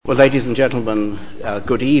Well, ladies and gentlemen,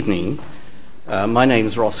 good evening. My name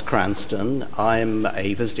is Ross Cranston. I'm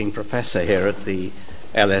a visiting professor here at the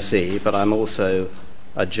LSE, but I'm also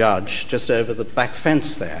a judge just over the back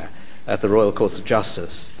fence there at the Royal Courts of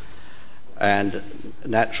Justice. And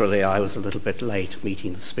naturally, I was a little bit late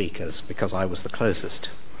meeting the speakers because I was the closest.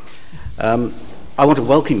 I want to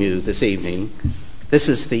welcome you this evening. This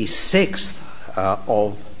is the sixth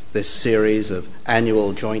of this series of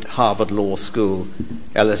annual joint Harvard Law School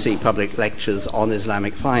LSE public lectures on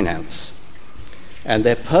Islamic finance. And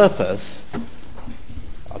their purpose,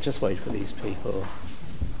 I'll just wait for these people.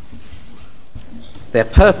 Their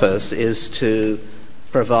purpose is to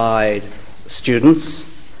provide students,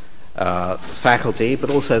 faculty, but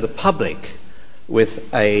also the public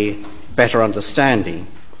with a better understanding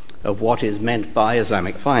of what is meant by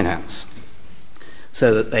Islamic finance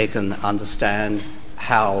so that they can understand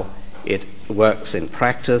how it works in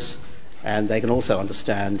practice, and they can also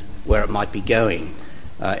understand where it might be going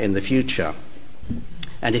in the future.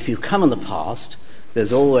 And if you've come in the past,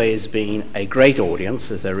 there's always been a great audience,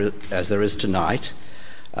 as there is tonight,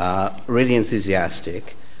 really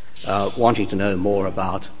enthusiastic, wanting to know more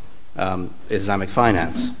about Islamic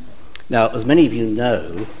finance. Now, as many of you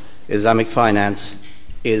know, Islamic finance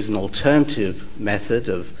is an alternative method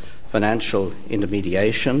of financial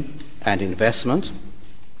intermediation and investment.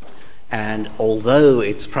 And although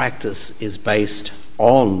its practice is based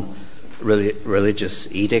on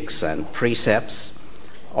religious edicts and precepts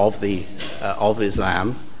of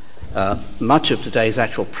Islam, much of today's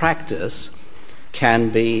actual practice can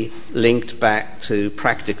be linked back to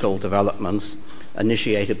practical developments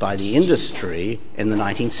initiated by the industry in the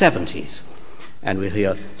 1970s. And we'll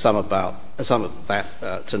hear some of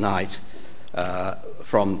that tonight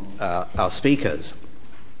from our speakers.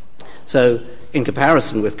 So, in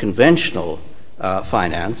comparison with conventional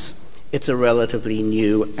finance, it's a relatively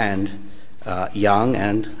new and young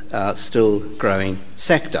and still growing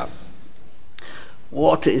sector.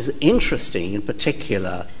 What is interesting in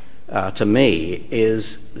particular to me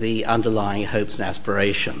is the underlying hopes and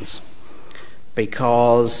aspirations,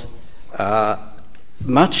 because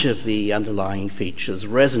much of the underlying features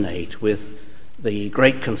resonate with the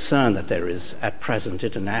great concern that there is at present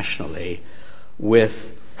internationally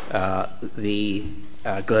with the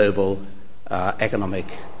global economic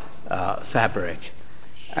fabric.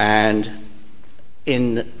 And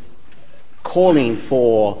in calling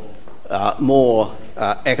for more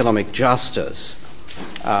economic justice,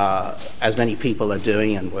 as many people are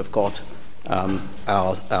doing, and we've got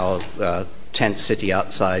our tent city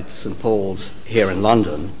outside St. Paul's here in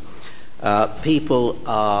London, people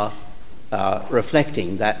are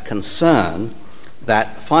reflecting that concern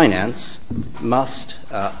that finance must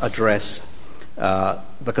address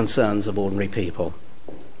the concerns of ordinary people.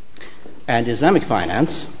 And Islamic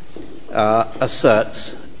finance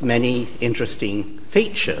asserts many interesting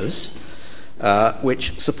features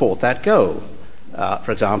which support that goal.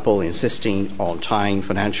 For example, insisting on tying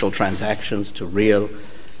financial transactions to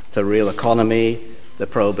the real economy, the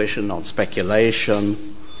prohibition on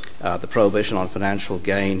speculation, the prohibition on financial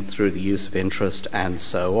gain through the use of interest, and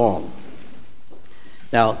so on.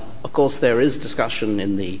 Now, of course, there is discussion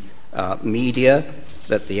in the media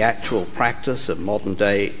that the actual practice of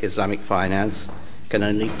modern-day Islamic finance can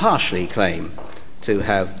only partially claim to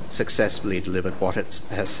have successfully delivered what it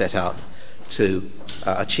has set out to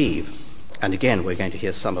achieve. And again, we're going to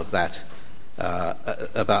hear some of that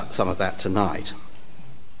about some of that tonight.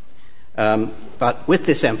 But with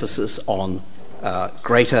this emphasis on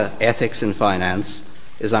greater ethics in finance,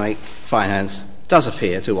 Islamic finance does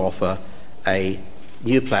appear to offer a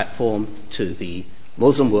new platform to the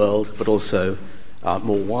Muslim world, but also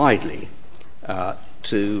more widely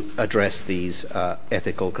to address these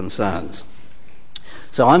ethical concerns.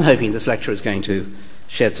 So I'm hoping this lecture is going to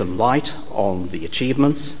shed some light on the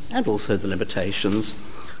achievements and also the limitations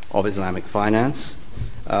of Islamic finance,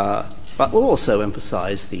 but will also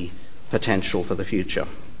emphasize the potential for the future.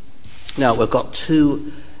 Now, we've got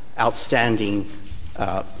two outstanding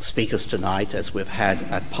speakers tonight, as we've had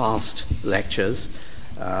at past lectures,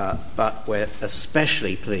 but we're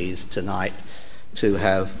especially pleased tonight to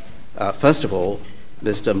have, first of all,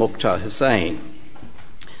 Mr. Mukhtar Hussain.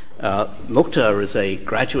 Mukhtar is a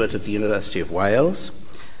graduate of the University of Wales.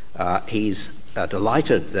 He's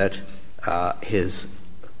delighted that his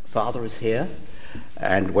father is here,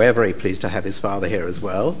 and we're very pleased to have his father here as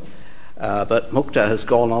well. But Mukhtar has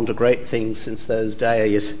gone on to great things since those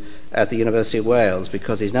days at the University of Wales,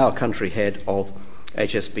 because he's now a country head of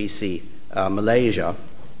HSBC Malaysia,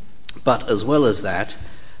 but as well as that,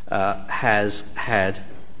 has had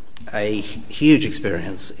a huge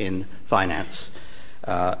experience in finance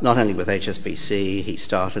not only with HSBC. He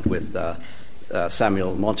started with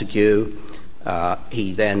Samuel Montague.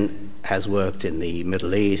 He then has worked in the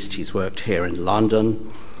Middle East. He's worked here in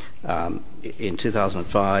London. In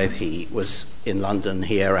 2005, he was in London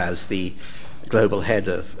here as the global head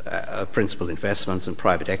of principal investments and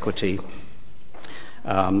private equity.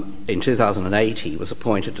 In 2008, he was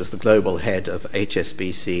appointed as the global head of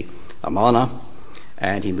HSBC Amana,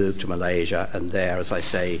 and he moved to Malaysia. And there, as I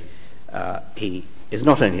say, he is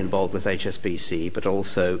not only involved with HSBC, but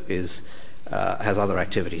also has other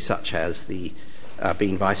activities, such as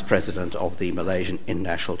being vice president of the Malaysian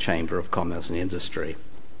International Chamber of Commerce and Industry.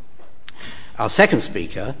 Our second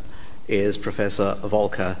speaker is Professor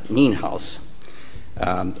Volker Nienhaus.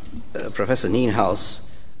 Professor Nienhaus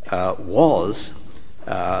was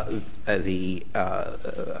a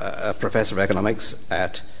professor of economics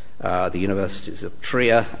at the universities of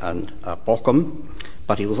Trier and Bochum,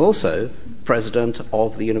 but he was also president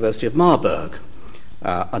of the University of Marburg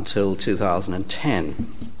until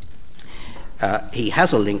 2010. He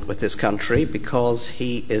has a link with this country because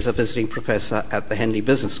he is a visiting professor at the Henley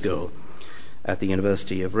Business School at the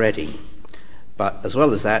University of Reading. But as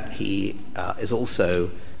well as that, he is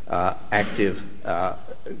also active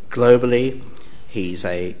globally. He's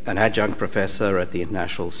an adjunct professor at the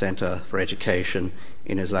International Centre for Education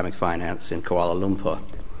in Islamic Finance in Kuala Lumpur.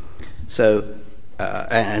 So,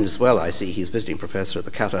 and as well, I see he's visiting professor at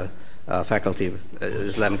the Qatar Faculty of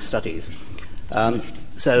Islamic Studies.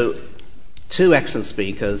 So, two excellent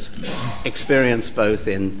speakers, experienced both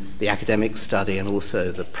in the academic study and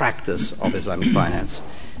also the practice of Islamic finance,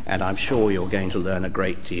 and I'm sure you're going to learn a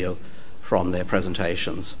great deal from their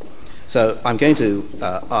presentations. So I'm going to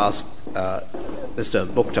ask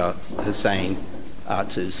Mr. Mukhtar Hussain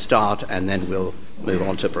to start, and then we'll move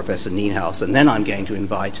on to Professor Nienhaus, and then I'm going to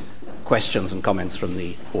invite questions and comments from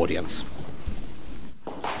the audience.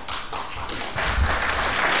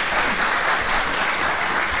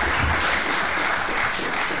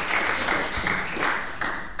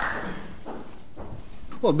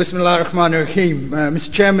 Well, Bismillah ar-Rahman ar-Rahim.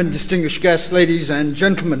 Mr. Chairman, distinguished guests, ladies and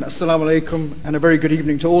gentlemen, Assalamu alaikum, and a very good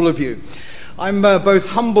evening to all of you. I'm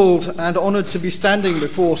both humbled and honoured to be standing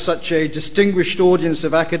before such a distinguished audience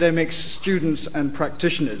of academics, students and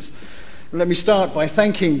practitioners. Let me start by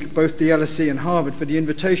thanking both the LSE and Harvard for the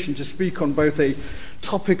invitation to speak on both a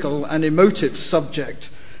topical and emotive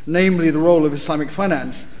subject, namely the role of Islamic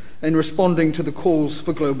finance in responding to the calls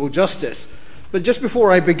for global justice. But just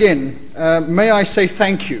before I begin, may I say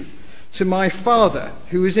thank you to my father,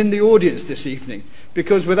 who is in the audience this evening,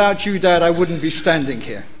 because without you, Dad, I wouldn't be standing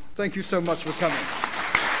here. Thank you so much for coming.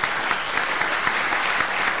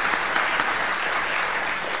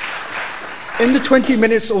 In the 20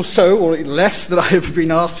 minutes or so, or less, that I have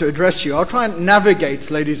been asked to address you, I'll try and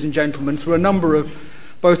navigate, ladies and gentlemen, through a number of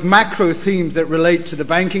both macro themes that relate to the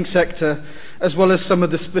banking sector, as well as some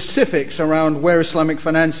of the specifics around where Islamic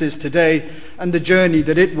finance is today and the journey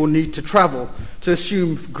that it will need to travel to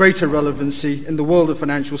assume greater relevancy in the world of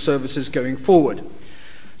financial services going forward.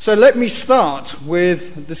 So let me start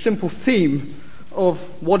with the simple theme of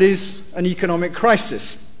what is an economic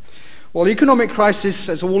crisis. Well, economic crises,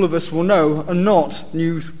 as all of us will know, are not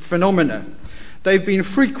new phenomena. They've been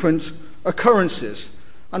frequent occurrences.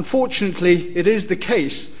 Unfortunately, it is the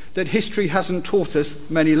case that history hasn't taught us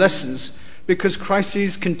many lessons, because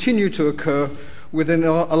crises continue to occur with an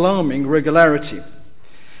alarming regularity.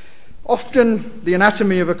 Often, the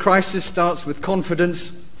anatomy of a crisis starts with confidence,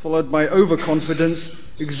 followed by overconfidence,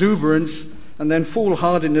 exuberance, and then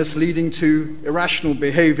foolhardiness leading to irrational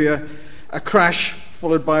behavior, a crash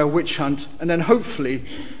followed by a witch hunt, and then hopefully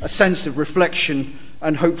a sense of reflection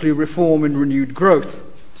and hopefully reform and renewed growth.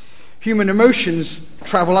 Human emotions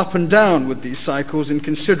travel up and down with these cycles in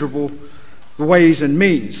considerable ways and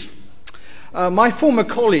means. My former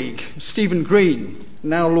colleague, Stephen Green,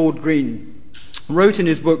 now Lord Green, wrote in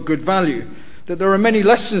his book Good Value that there are many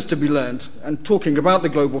lessons to be learned, and talking about the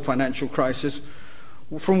global financial crisis,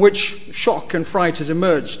 from which shock and fright has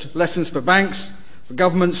emerged. Lessons for banks, for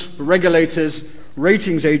governments, for regulators,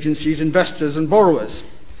 ratings agencies, investors and borrowers.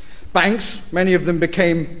 Banks, many of them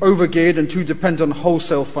became overgeared and too dependent on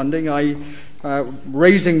wholesale funding, i.e.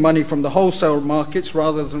 Raising money from the wholesale markets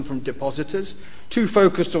rather than from depositors, too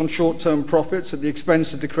focused on short-term profits at the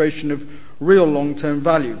expense of the creation of real long-term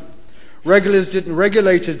value.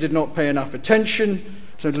 Regulators did not pay enough attention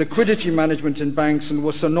to liquidity management in banks and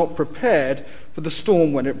were so not prepared for the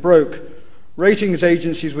storm when it broke. Ratings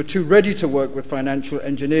agencies were too ready to work with financial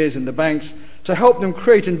engineers in the banks to help them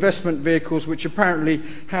create investment vehicles which apparently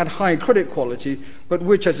had high credit quality, but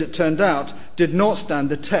which, as it turned out, did not stand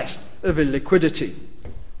the test of illiquidity.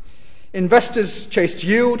 Investors chased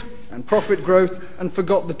yield and profit growth and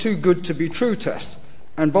forgot the too good to be true test,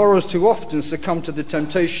 and borrowers too often succumbed to the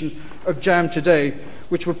temptation of jam today,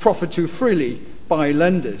 which were proffered too freely by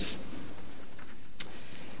lenders.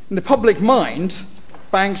 In the public mind,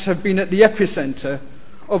 banks have been at the epicenter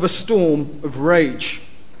of a storm of rage.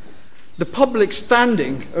 The public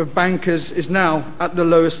standing of bankers is now at the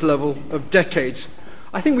lowest level of decades.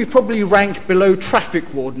 I think we probably rank below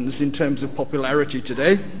traffic wardens in terms of popularity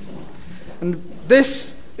today. And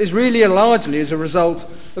this is really largely as a result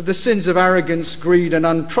of the sins of arrogance, greed, and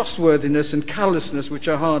untrustworthiness and callousness which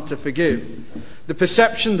are hard to forgive. The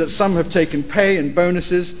perception that some have taken pay and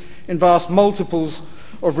bonuses in vast multiples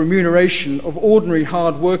of remuneration of ordinary,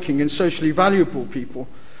 hard-working and socially valuable people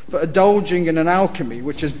for indulging in an alchemy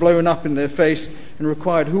which has blown up in their face and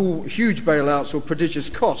required huge bailouts or prodigious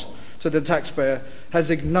cost to the taxpayer has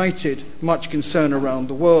ignited much concern around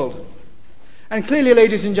the world. And clearly,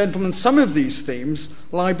 ladies and gentlemen, some of these themes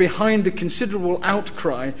lie behind the considerable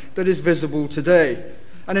outcry that is visible today,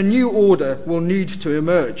 and a new order will need to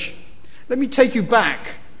emerge. Let me take you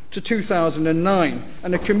back to 2009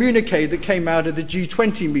 and a communiqué that came out of the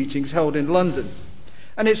G20 meetings held in London.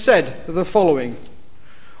 And it said the following: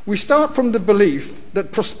 "We start from the belief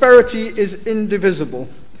that prosperity is indivisible,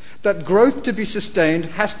 that growth to be sustained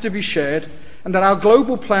has to be shared, and that our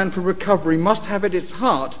global plan for recovery must have at its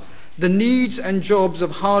heart the needs and jobs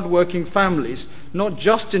of hard-working families, not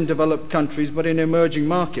just in developed countries but in emerging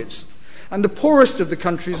markets, and the poorest of the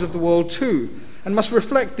countries of the world too, and must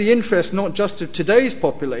reflect the interests not just of today's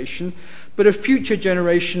population but of future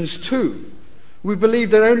generations too. We believe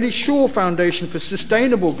that only sure foundation for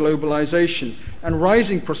sustainable globalization and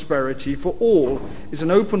rising prosperity for all is an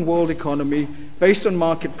open world economy based on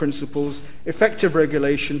market principles, effective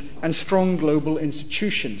regulation, and strong global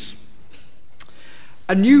institutions.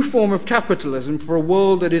 A new form of capitalism for a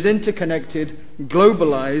world that is interconnected,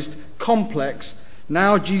 globalized, complex,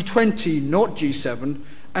 now G20, not G7,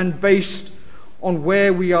 and based on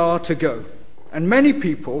where we are to go." And many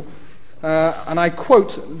people, and I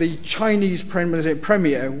quote the Chinese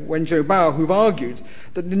Premier Wen Jiabao, who've argued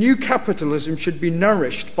that the new capitalism should be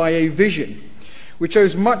nourished by a vision which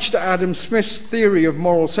owes much to Adam Smith's theory of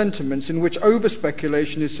moral sentiments, in which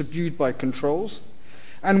over-speculation is subdued by controls,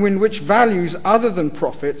 and in which values other than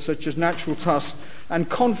profit, such as natural trust and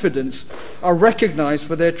confidence, are recognized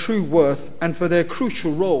for their true worth and for their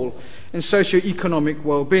crucial role in socio-economic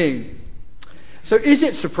well-being. So is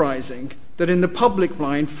it surprising that in the public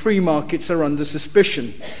mind, free markets are under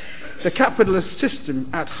suspicion? The capitalist system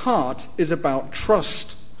at heart is about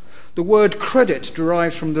trust. The word credit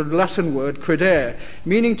derives from the Latin word credere,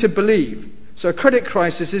 meaning to believe. So a credit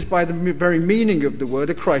crisis is, by the very meaning of the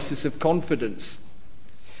word, a crisis of confidence.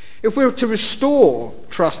 If we're to restore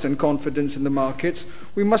trust and confidence in the markets,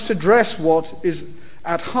 we must address what is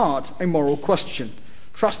at heart a moral question.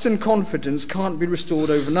 Trust and confidence can't be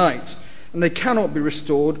restored overnight, and they cannot be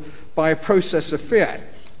restored by a process of fiat.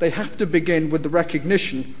 They have to begin with the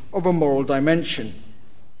recognition of a moral dimension.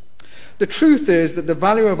 The truth is that the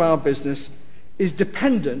value of our business is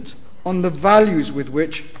dependent on the values with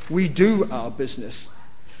which we do our business.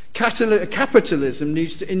 Capitalism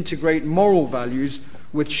needs to integrate moral values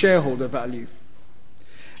with shareholder value.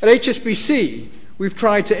 At HSBC, we've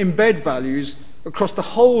tried to embed values across the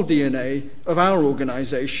whole DNA of our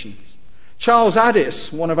organization. Charles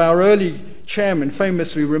Addis, one of our early chairmen,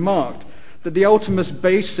 famously remarked that the ultimate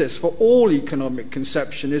basis for all economic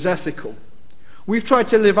conception is ethical. We've tried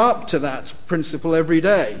to live up to that principle every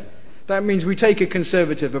day. That means we take a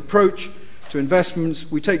conservative approach to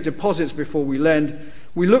investments, we take deposits before we lend,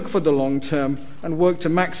 we look for the long term and work to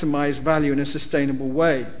maximize value in a sustainable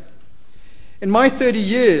way. In my 30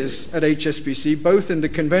 years at HSBC, both in the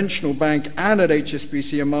conventional bank and at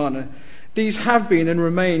HSBC Amana, these have been and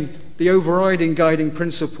remain the overriding guiding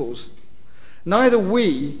principles. Neither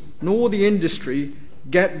we nor the industry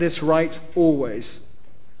get this right always.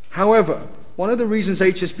 However, one of the reasons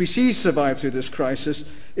HSBC survived through this crisis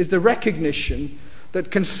is the recognition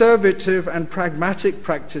that conservative and pragmatic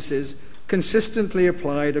practices consistently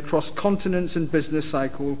applied across continents and business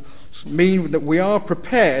cycles mean that we are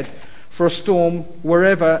prepared for a storm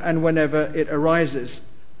wherever and whenever it arises.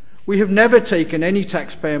 We have never taken any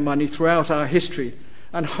taxpayer money throughout our history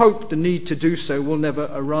and hope the need to do so will never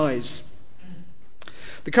arise.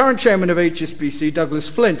 The current chairman of HSBC, Douglas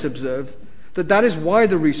Flint, observed that is why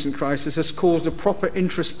the recent crisis has caused a proper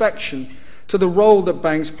introspection to the role that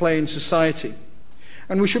banks play in society.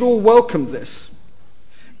 And we should all welcome this.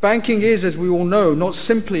 Banking is, as we all know, not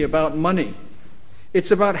simply about money.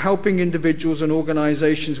 It's about helping individuals and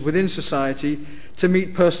organizations within society to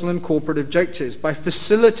meet personal and corporate objectives by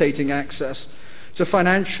facilitating access to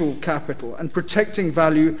financial capital and protecting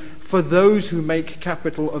value for those who make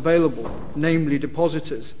capital available, namely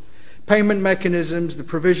depositors. Payment mechanisms, the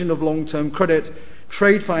provision of long-term credit,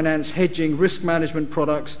 trade finance, hedging, risk management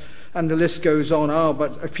products, and the list goes on, are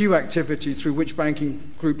but a few activities through which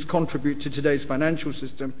banking groups contribute to today's financial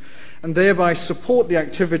system and thereby support the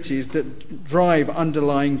activities that drive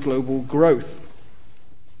underlying global growth.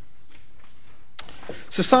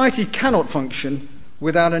 Society cannot function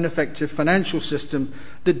without an effective financial system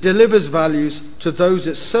that delivers values to those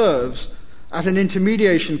it serves at an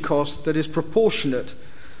intermediation cost that is proportionate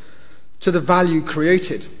to the value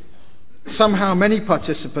created. Somehow many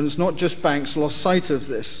participants, not just banks, lost sight of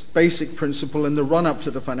this basic principle in the run-up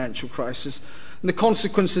to the financial crisis, and the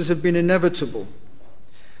consequences have been inevitable.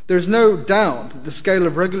 There is no doubt that the scale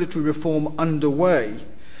of regulatory reform underway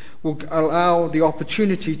will allow the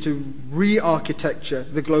opportunity to re-architecture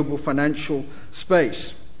the global financial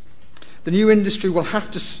space. The new industry will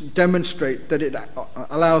have to demonstrate that it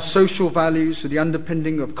allows social values to the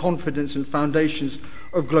underpinning of confidence and foundations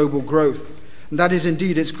of global growth. And that is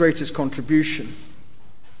indeed its greatest contribution.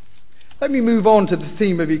 Let me move on to the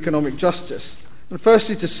theme of economic justice. And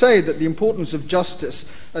firstly to say that the importance of justice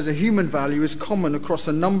as a human value is common across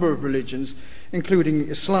a number of religions, including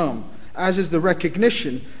Islam, as is the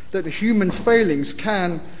recognition that human failings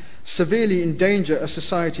can severely endanger a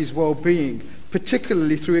society's well-being,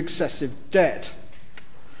 particularly through excessive debt.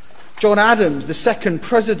 John Adams, the second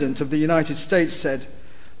president of the United States, said,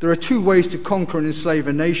 "There are two ways to conquer and enslave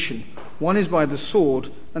a nation. One is by the sword,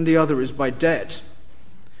 and the other is by debt."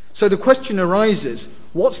 So the question arises,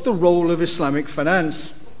 what's the role of Islamic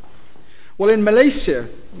finance? Well, in Malaysia,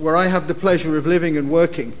 where I have the pleasure of living and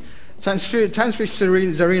working, Tan Sri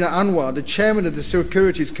Zarina Anwar, the chairman of the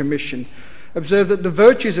Securities Commission, observed that the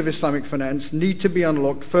virtues of Islamic finance need to be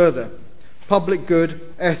unlocked further. Public good,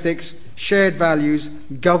 ethics, shared values,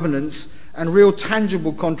 governance, and real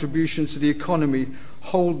tangible contributions to the economy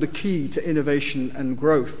hold the key to innovation and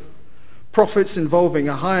growth. Profits involving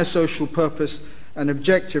a higher social purpose and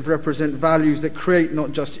objective represent values that create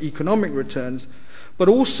not just economic returns, but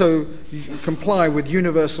also comply with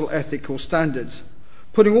universal ethical standards.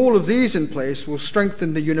 Putting all of these in place will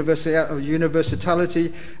strengthen the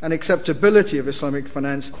universality and acceptability of Islamic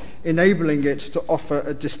finance, enabling it to offer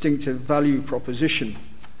a distinctive value proposition.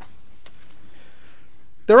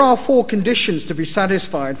 There are 4 conditions to be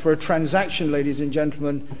satisfied for a transaction, ladies and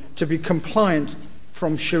gentlemen, to be compliant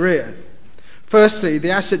from Sharia. Firstly,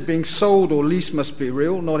 the asset being sold or leased must be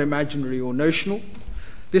real, not imaginary or notional.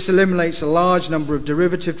 This eliminates a large number of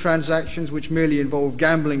derivative transactions which merely involve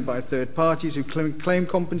gambling by third parties who claim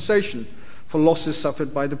compensation for losses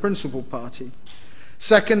suffered by the principal party.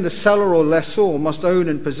 Second, the seller or lessor must own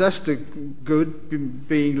and possess the good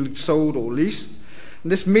being sold or leased.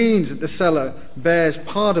 And this means that the seller bears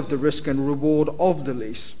part of the risk and reward of the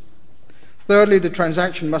lease. Thirdly, the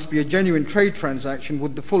transaction must be a genuine trade transaction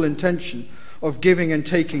with the full intention of giving and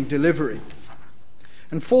taking delivery.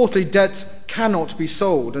 And fourthly, debt cannot be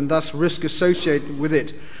sold, and thus risk associated with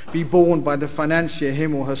it be borne by the financier,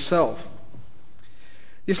 him or herself.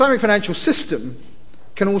 The Islamic financial system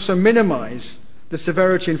can also minimize the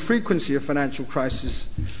severity and frequency of financial crises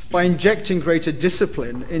by injecting greater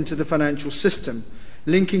discipline into the financial system,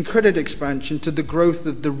 linking credit expansion to the growth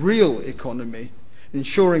of the real economy,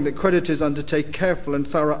 ensuring that creditors undertake careful and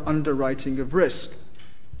thorough underwriting of risk.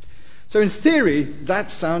 So in theory,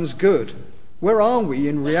 that sounds good. Where are we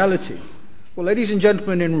in reality? Well, ladies and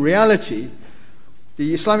gentlemen, in reality,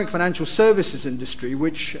 the Islamic financial services industry,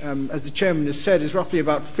 which, as the chairman has said, is roughly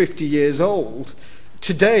about 50 years old,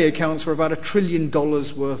 today accounts for about $1 trillion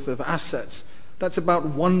worth of assets. That's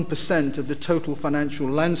about 1% of the total financial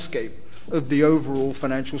landscape of the overall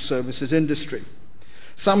financial services industry.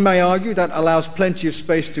 Some may argue that allows plenty of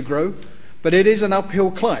space to grow, but it is an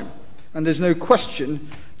uphill climb, and there's no question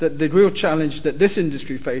that the real challenge that this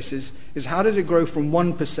industry faces is how does it grow from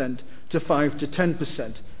 1% to 5 to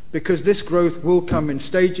 10%, because this growth will come in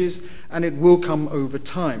stages and it will come over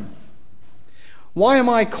time. Why am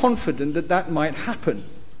I confident that that might happen?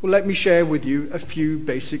 Well, let me share with you a few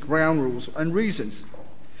basic ground rules and reasons.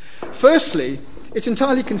 Firstly, it's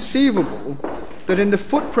entirely conceivable that in the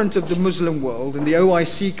footprint of the Muslim world, in the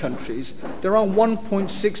OIC countries, there are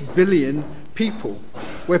 1.6 billion people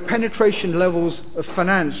where penetration levels of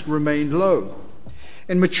finance remain low.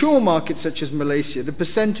 In mature markets such as Malaysia, the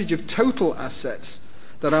percentage of total assets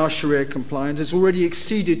that are Sharia compliant has already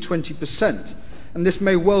exceeded 20%, and this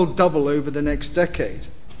may well double over the next decade.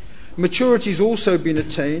 Maturity has also been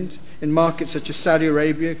attained in markets such as Saudi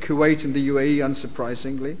Arabia, Kuwait and the UAE,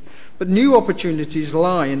 unsurprisingly. But new opportunities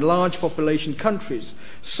lie in large population countries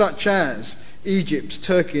such as Egypt,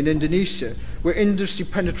 Turkey and Indonesia, where industry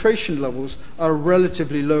penetration levels are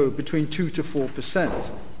relatively low, between 2 to 4%.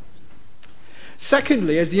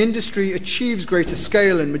 Secondly, as the industry achieves greater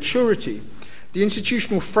scale and maturity, the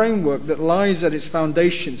institutional framework that lies at its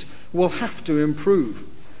foundations will have to improve.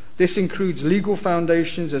 This includes legal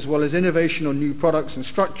foundations as well as innovation on new products and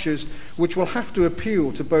structures, which will have to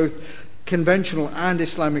appeal to both conventional and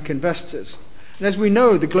Islamic investors. And as we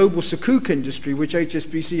know, the global sukuk industry, which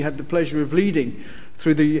HSBC had the pleasure of leading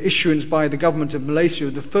through the issuance by the government of Malaysia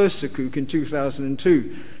of the first sukuk in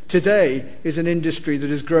 2002, today is an industry that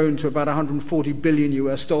has grown to about 140 billion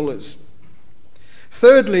US dollars.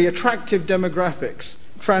 Thirdly, attractive demographics,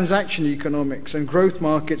 transaction economics and growth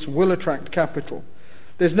markets will attract capital.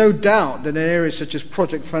 There's no doubt that in areas such as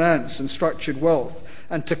project finance and structured wealth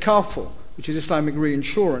and takaful, which is Islamic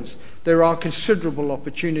reinsurance, there are considerable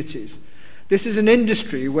opportunities. This is an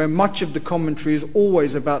industry where much of the commentary is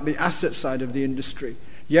always about the asset side of the industry,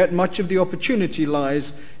 yet much of the opportunity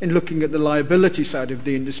lies in looking at the liability side of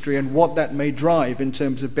the industry and what that may drive in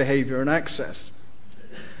terms of behavior and access.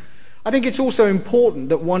 I think it's also important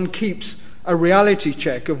that one keeps a reality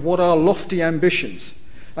check of what are lofty ambitions.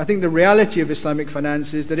 I think the reality of Islamic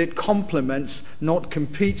finance is that it complements, not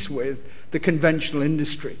competes with, the conventional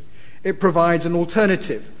industry. It provides an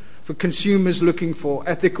alternative for consumers looking for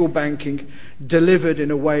ethical banking delivered in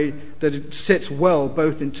a way that it sits well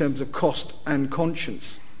both in terms of cost and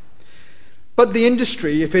conscience. But the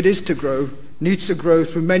industry, if it is to grow, needs to grow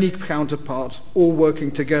through many counterparts all working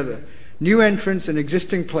together. New entrants and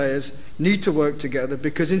existing players need to work together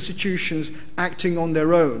because institutions acting on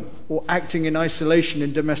their own or acting in isolation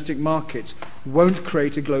in domestic markets won't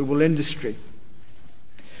create a global industry.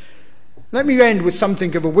 Let me end with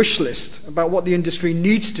something of a wish list about what the industry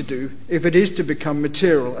needs to do if it is to become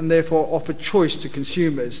material and therefore offer choice to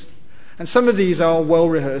consumers. And some of these are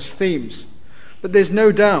well-rehearsed themes. But there's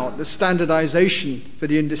no doubt that standardization for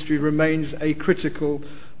the industry remains a critical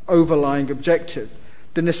overlying objective.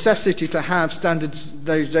 The necessity to have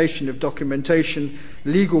standardization of documentation,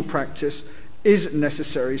 legal practice is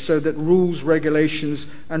necessary so that rules, regulations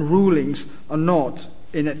and rulings are not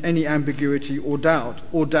in any ambiguity or doubt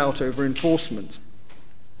over enforcement.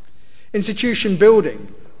 Institution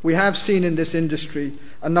building. We have seen in this industry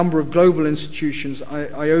a number of global institutions,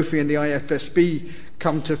 IOFI and the IFSB,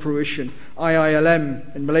 come to fruition.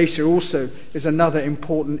 IILM in Malaysia also is another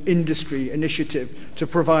important industry initiative to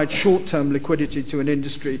provide short-term liquidity to an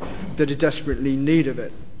industry that is desperately in need of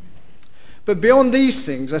it. But beyond these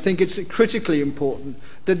things, I think it's critically important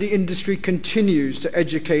that the industry continues to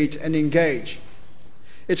educate and engage.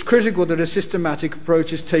 It's critical that a systematic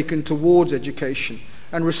approach is taken towards education,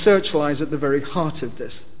 and research lies at the very heart of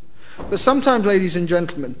this. But sometimes, ladies and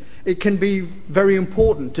gentlemen, it can be very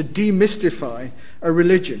important to demystify a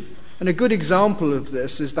religion. And a good example of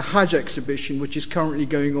this is the Hajj exhibition, which is currently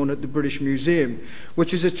going on at the British Museum,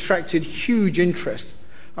 which has attracted huge interest.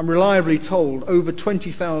 I'm reliably told over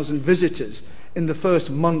 20,000 visitors in the first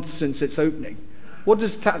month since its opening. What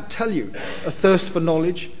does that tell you? A thirst for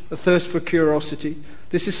knowledge, a thirst for curiosity.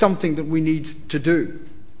 This is something that we need to do.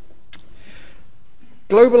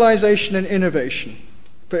 Globalization and innovation.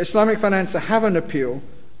 For Islamic finance to have an appeal,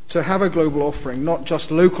 to have a global offering, not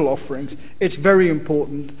just local offerings, it's very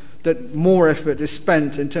important that more effort is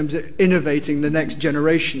spent in terms of innovating the next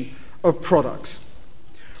generation of products.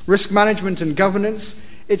 Risk management and governance.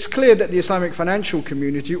 It's clear that the Islamic financial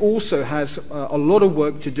community also has a lot of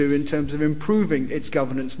work to do in terms of improving its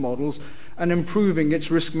governance models and improving its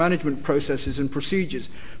risk management processes and procedures,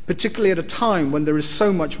 particularly at a time when there is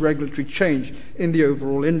so much regulatory change in the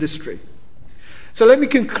overall industry. So let me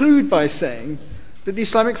conclude by saying that the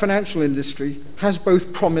Islamic financial industry has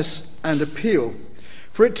both promise and appeal.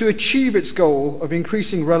 For it to achieve its goal of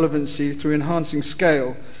increasing relevancy through enhancing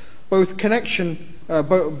scale,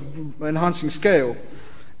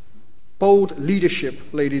 bold leadership,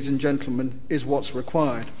 ladies and gentlemen, is what's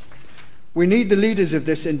required. We need the leaders of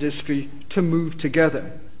this industry to move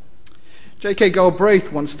together. J.K.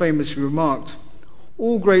 Galbraith once famously remarked,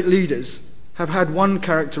 "All great leaders have had one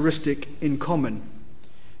characteristic in common.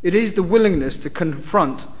 It is the willingness to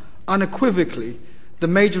confront unequivocally the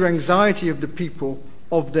major anxiety of the people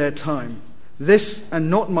of their time. This, and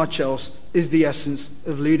not much else, is the essence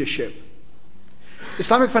of leadership."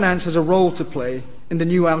 Islamic finance has a role to play in the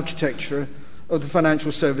new architecture of the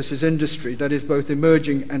financial services industry that is both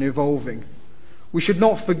emerging and evolving. We should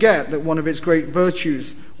not forget that one of its great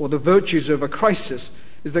virtues, or the virtues of a crisis,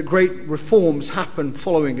 is that great reforms happen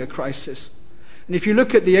following a crisis. And if you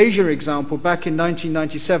look at the Asia example, back in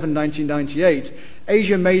 1997, 1998,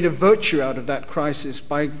 Asia made a virtue out of that crisis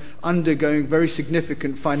by undergoing very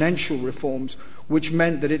significant financial reforms, which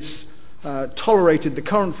meant that it's tolerated the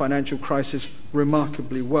current financial crisis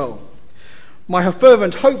remarkably well. My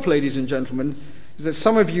fervent hope, ladies and gentlemen, is that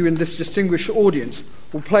some of you in this distinguished audience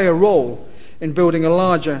will play a role in building a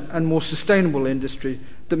larger and more sustainable industry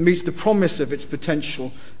that meets the promise of its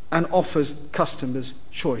potential and offers customers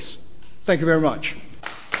choice. Thank you very much.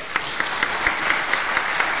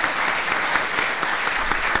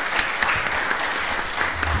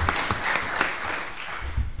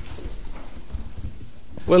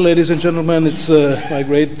 Well, ladies and gentlemen, it's my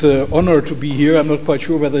great honor to be here. I'm not quite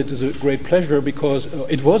sure whether it is a great pleasure, because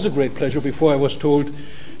it was a great pleasure before I was told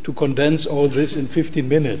to condense all this in 15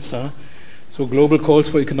 minutes. So global calls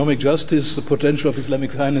for economic justice, the potential of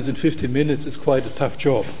Islamic finance in 15 minutes is quite a tough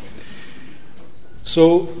job.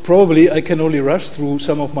 So probably I can only rush through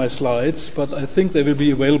some of my slides, but I think they will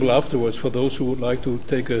be available afterwards for those who would like to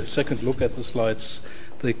take a second look at the slides.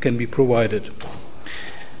 They can be provided.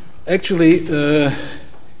 Actually,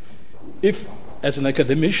 if, as an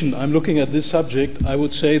academician, I'm looking at this subject, I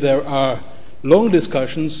would say there are long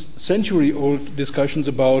discussions, century-old discussions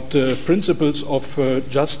about principles of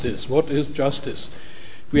justice. What is justice?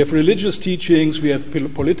 We have religious teachings, we have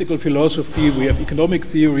political philosophy, we have economic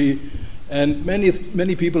theory, and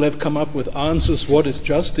many people have come up with answers what is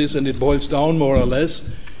justice, and it boils down more or less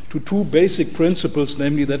to two basic principles,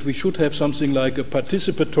 namely that we should have something like a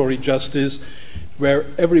participatory justice, where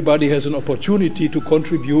everybody has an opportunity to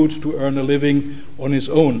contribute to earn a living on his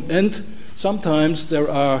own. And sometimes there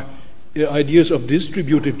are ideas of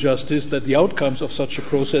distributive justice, that the outcomes of such a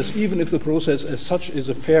process, even if the process as such is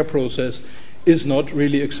a fair process, is not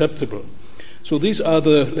really acceptable. So these are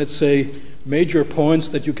the, let's say, major points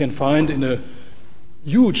that you can find in a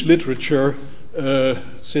huge literature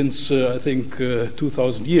since, I think,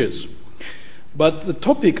 2,000 years. But the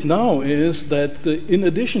topic now is that in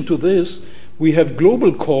addition to this, we have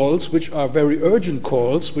global calls, which are very urgent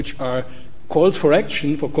calls, which are calls for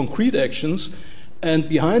action, for concrete actions. And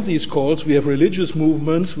behind these calls, we have religious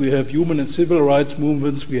movements, we have human and civil rights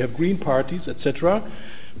movements, we have green parties, etc.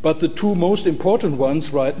 But the two most important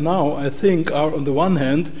ones right now, I think, are on the one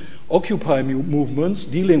hand, Occupy movements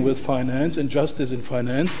dealing with finance and justice in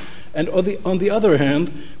finance. And on the other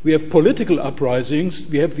hand, we have political uprisings.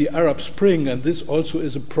 We have the Arab Spring, and this also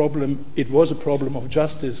is a problem. It was a problem of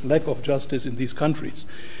justice, lack of justice in these countries.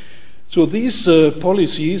 So these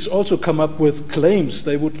policies also come up with claims.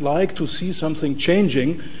 They would like to see something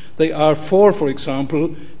changing. They are for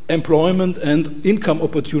example, employment and income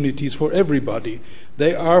opportunities for everybody.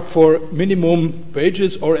 They are for minimum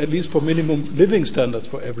wages, or at least for minimum living standards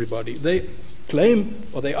for everybody. They claim,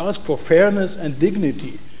 or they ask, for fairness and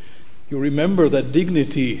dignity. You remember that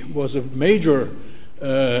dignity was a major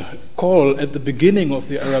call at the beginning of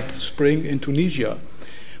the Arab Spring in Tunisia.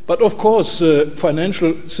 But of course,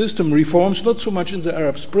 financial system reforms, not so much in the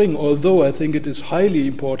Arab Spring, although I think it is highly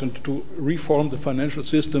important to reform the financial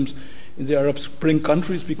systems in the Arab Spring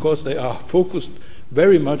countries, because they are focused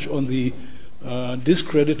very much on the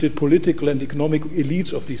discredited political and economic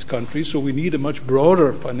elites of these countries. So we need a much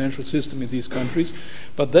broader financial system in these countries.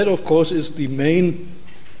 But that, of course, is the main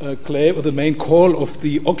claim, or the main call of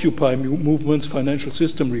the Occupy movement's financial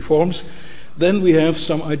system reforms. Then we have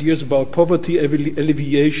some ideas about poverty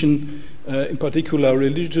alleviation. In particular,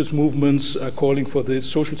 religious movements are calling for this: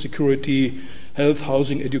 social security, health,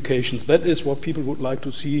 housing, education. That is what people would like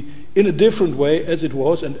to see in a different way, as it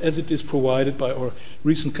was and as it is provided by our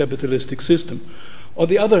recent capitalistic system. On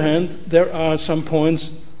the other hand, there are some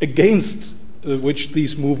points against which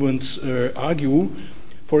these movements argue.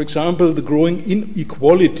 For example, the growing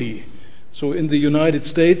inequality. So in the United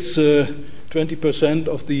States, 20%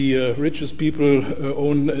 of the richest people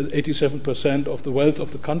own 87% of the wealth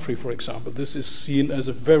of the country, for example. This is seen as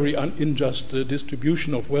a very unjust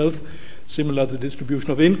distribution of wealth, similar to the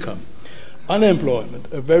distribution of income.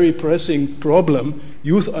 Unemployment, a very pressing problem,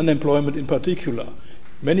 youth unemployment in particular.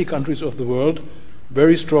 Many countries of the world,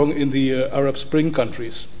 very strong in the Arab Spring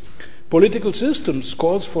countries. Political systems,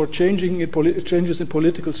 calls for changes in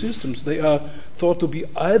political systems. They are thought to be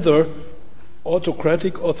either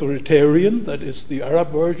autocratic, authoritarian, that is the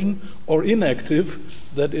Arab version, or inactive,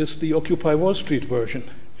 that is the Occupy Wall Street version.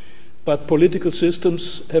 But political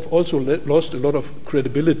systems have also lost a lot of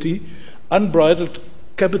credibility. Unbridled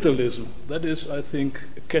capitalism, that is, I think,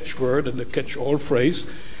 a catchword and a catch-all phrase.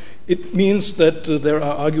 It means that there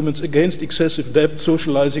are arguments against excessive debt,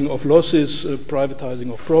 socializing of losses,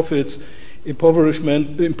 privatizing of profits,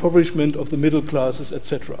 impoverishment of the middle classes,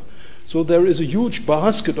 etc. So there is a huge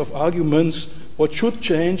basket of arguments what should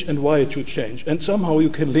change and why it should change. And somehow you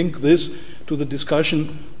can link this to the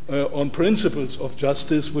discussion on principles of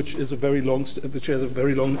justice, which has a very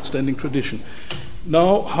long-standing tradition.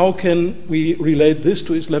 Now, how can we relate this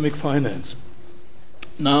to Islamic finance?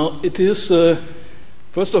 Now, it is,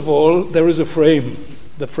 first of all, there is a frame.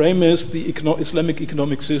 The frame is the Islamic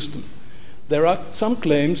economic system. There are some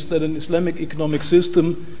claims that an Islamic economic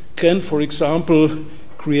system can, for example,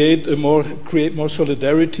 create more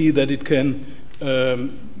solidarity, that it can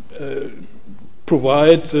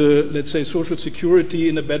provide, let's say, social security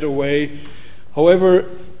in a better way. However,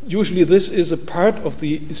 usually this is a part of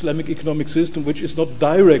the Islamic economic system which is not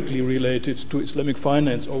directly related to Islamic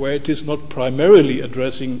finance, or where it is not primarily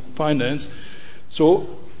addressing finance. So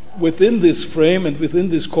within this frame and within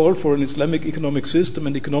this call for an Islamic economic system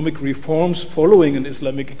and economic reforms following an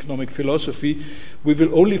Islamic economic philosophy, we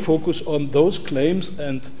will only focus on those claims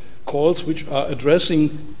and calls which are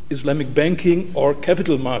addressing Islamic banking or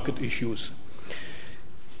capital market issues.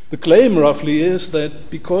 The claim roughly is that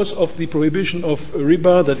because of the prohibition of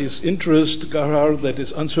riba, that is interest, gharar, that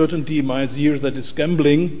is uncertainty, maizir, that is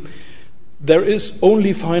gambling, there is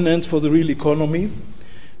only finance for the real economy.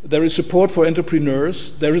 There is support for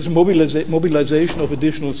entrepreneurs. There is mobilization of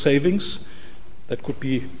additional savings that could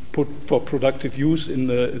be put for productive use in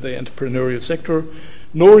the entrepreneurial sector.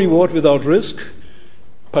 No reward without risk.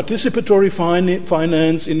 Participatory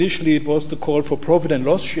finance, initially it was the call for profit and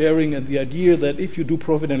loss sharing, and the idea that if you do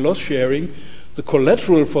profit and loss sharing, the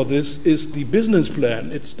collateral for this is the business plan.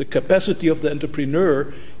 It's the capacity of the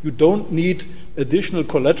entrepreneur. You don't need additional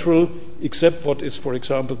collateral except what is, for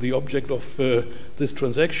example, the object of this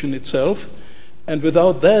transaction itself. And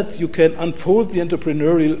without that, you can unfold the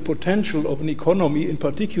entrepreneurial potential of an economy. In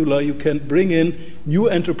particular, you can bring in new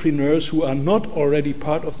entrepreneurs who are not already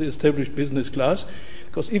part of the established business class.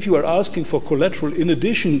 Because if you are asking for collateral in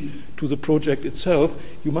addition to the project itself,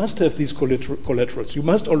 you must have these collaterals. You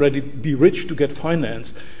must already be rich to get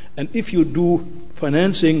finance. And if you do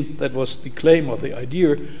financing, that was the claim or the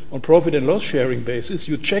idea, on profit and loss sharing basis,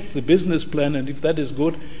 you check the business plan, and if that is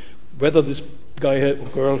good, whether this guy or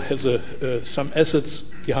girl has some assets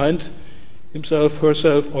behind himself,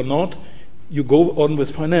 herself, or not, you go on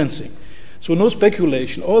with financing. So no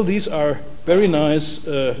speculation. All these are very nice,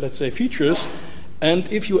 let's say, features. And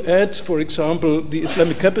if you add, for example, the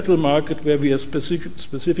Islamic capital market, where we have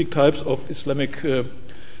specific types of Islamic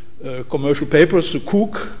commercial papers,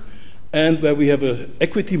 sukuk, and where we have an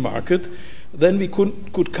equity market, then we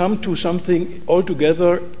could come to something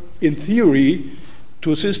altogether, in theory,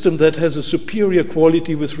 to a system that has a superior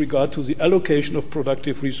quality with regard to the allocation of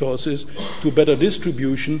productive resources, to better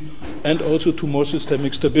distribution, and also to more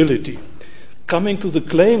systemic stability. Coming to the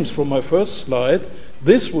claims from my first slide,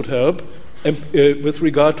 this would help with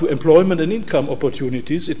regard to employment and income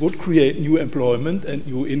opportunities. It would create new employment and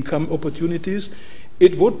new income opportunities.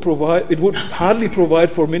 It would hardly provide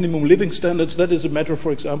for minimum living standards. That is a matter,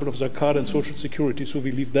 for example, of zakat and social security, so we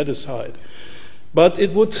leave that aside. But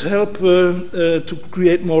it would help to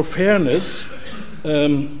create more fairness. Let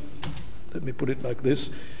me put it like this.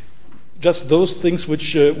 Just those things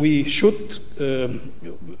which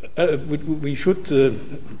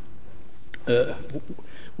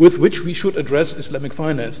with which we should address Islamic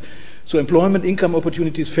finance. So employment, income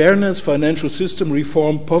opportunities, fairness, financial system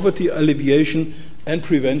reform, poverty alleviation, and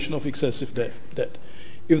prevention of excessive debt.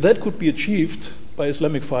 If that could be achieved by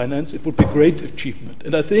Islamic finance, it would be a great achievement.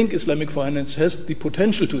 And I think Islamic finance has the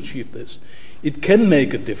potential to achieve this. It can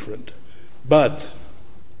make a difference. But,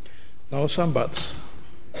 now some buts.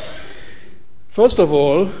 First of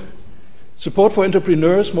all, support for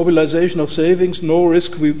entrepreneurs, mobilization of savings, no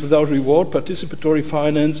risk without reward, participatory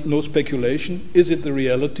finance, no speculation. Is it the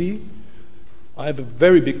reality? I have a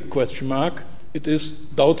very big question mark. It is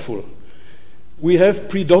doubtful. We have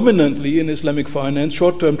predominantly in Islamic finance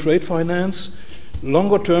short-term trade finance.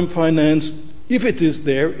 Longer-term finance, if it is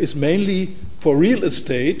there, is mainly for real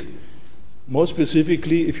estate. More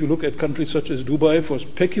specifically, if you look at countries such as Dubai, for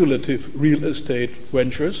speculative real estate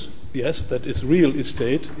ventures. Yes, that is real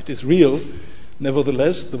estate. It is real.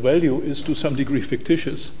 Nevertheless, the value is to some degree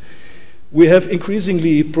fictitious. We have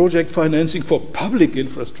increasingly project financing for public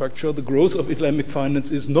infrastructure. The growth of Islamic finance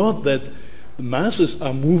is not that the masses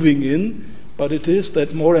are moving in, but it is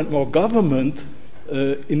that more and more government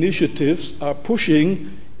initiatives are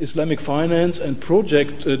pushing Islamic finance and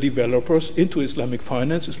project developers into Islamic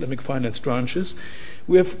finance tranches.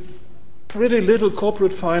 We have pretty little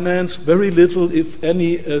corporate finance, very little, if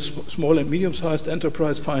any, small and medium-sized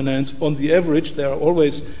enterprise finance. On the average, there are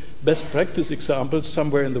always best practice examples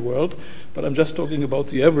somewhere in the world, but I'm just talking about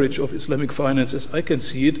the average of Islamic finance as I can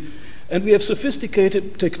see it. And we have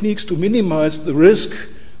sophisticated techniques to minimize the risk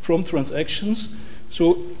from transactions.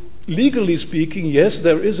 So legally speaking, yes,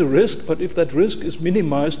 there is a risk, but if that risk is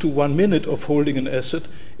minimized to 1 minute of holding an asset,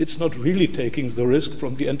 it's not really taking the risk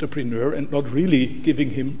from the entrepreneur and not really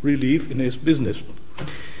giving him relief in his business.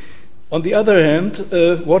 On the other hand,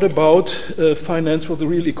 what about finance for the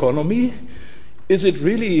real economy? Is it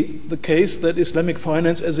really the case that Islamic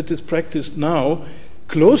finance, as it is practiced now,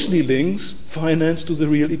 closely links finance to the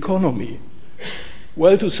real economy?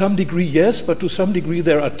 Well, to some degree, yes, but to some degree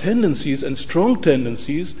there are tendencies and strong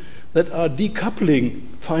tendencies that are decoupling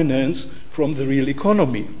finance from the real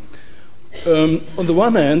economy. On the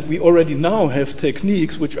one hand, we already now have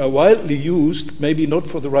techniques which are widely used, maybe not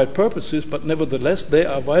for the right purposes, but nevertheless they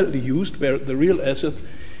are widely used where the real asset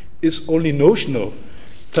is only notional.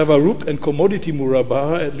 Tawarruk and commodity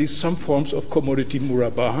murabaha, at least some forms of commodity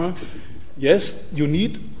murabaha. Yes, you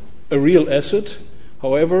need a real asset.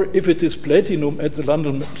 However, if it is platinum at the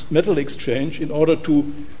London Metal Exchange, in order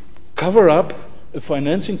to cover up a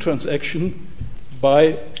financing transaction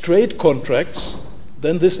by trade contracts,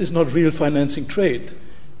 then this is not real financing trade.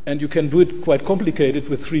 And you can do it quite complicated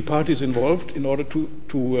with 3 parties involved in order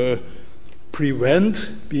to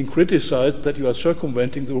prevent being criticized that you are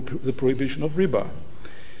circumventing the prohibition of riba.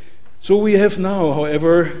 So we have now,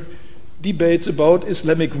 however, debates about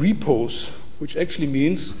Islamic repos, which actually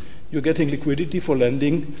means you're getting liquidity for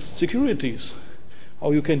lending securities. How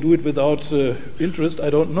you can do it without interest, I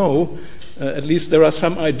don't know. At least there are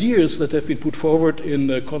some ideas that have been put forward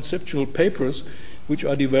in conceptual papers which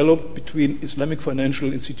are developed between Islamic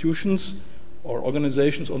financial institutions or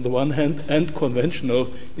organizations on the one hand and conventional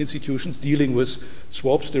institutions dealing with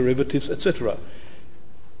swaps, derivatives, etc.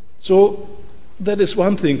 So that is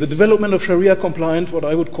one thing. The development of Sharia compliant, what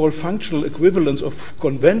I would call functional equivalence of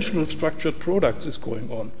conventional structured products is going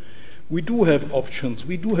on. We do have options,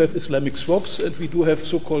 we do have Islamic swaps, and we do have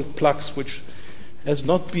so-called plugs, which has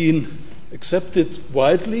not been accepted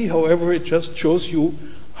widely. However, it just shows you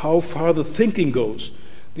how far the thinking goes.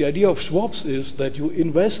 The idea of swaps is that you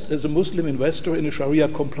invest as a Muslim investor in a Sharia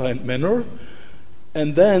compliant manner,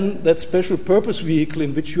 and then that special purpose vehicle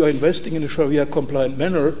in which you are investing in a Sharia compliant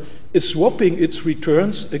manner is swapping its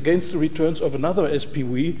returns against the returns of another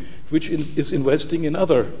SPV which is investing in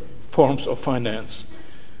other forms of finance.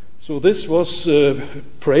 So this was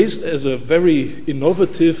praised as a very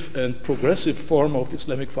innovative and progressive form of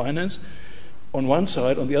Islamic finance on one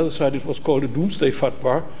side. On the other side, it was called a doomsday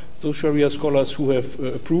fatwa. Those Sharia scholars who have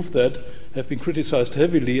approved that have been criticized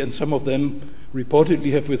heavily, and some of them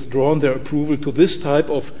reportedly have withdrawn their approval to this type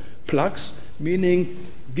of plugs, meaning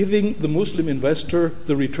giving the Muslim investor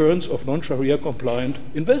the returns of non-Sharia compliant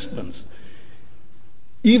investments.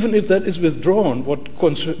 Even if that is withdrawn,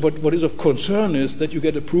 what is of concern is that you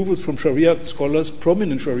get approvals from Sharia scholars,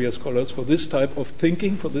 prominent Sharia scholars, for this type of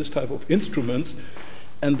thinking, for this type of instruments,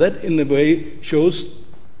 and that in a way shows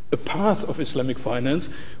a path of Islamic finance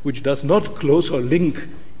which does not close or link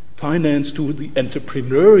finance to the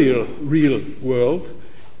entrepreneurial real world.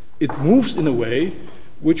 It moves in a way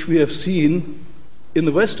which we have seen in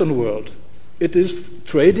the Western world. It is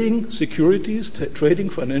trading securities,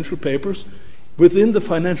 trading financial papers within the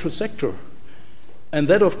financial sector. And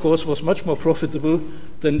that, of course, was much more profitable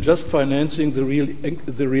than just financing the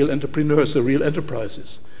real entrepreneurs, the real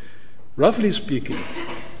enterprises. Roughly speaking,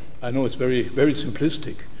 I know it's very, very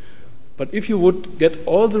simplistic, but if you would get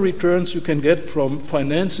all the returns you can get from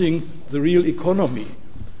financing the real economy,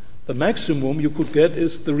 the maximum you could get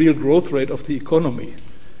is the real growth rate of the economy,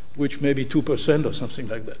 which may be 2% or something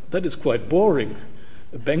like that. That is quite boring.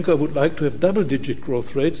 A banker would like to have double-digit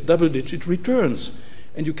growth rates, double-digit returns.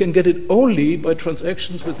 And you can get it only by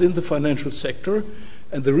transactions within the financial sector.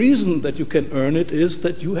 And the reason that you can earn it is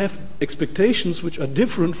that you have expectations which are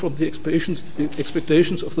different from the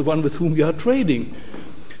expectations of the one with whom you are trading.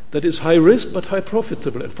 That is high risk but high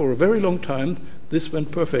profitable. And for a very long time, this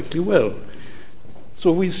went perfectly well.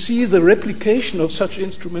 So we see the replication of such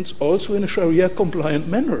instruments also in a Sharia-compliant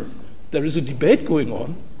manner. There is a debate going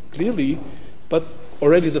on, clearly, but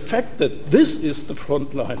already the fact that this is the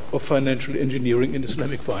front line of financial engineering in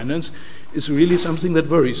Islamic finance is really something that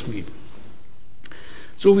worries me.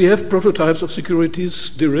 So we have prototypes of securities,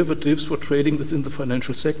 derivatives for trading within the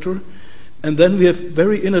financial sector, and then we have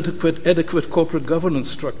very inadequate corporate governance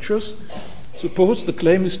structures. Suppose the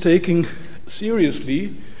claim is taken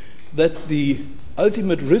seriously that the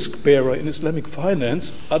ultimate risk bearer in Islamic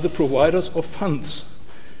finance are the providers of funds.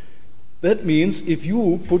 That means if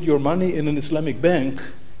you put your money in an Islamic bank,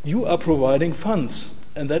 you are providing funds.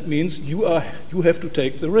 and that means you have to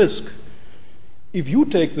take the risk. If you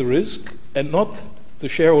take the risk and not the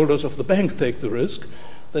shareholders of the bank take the risk,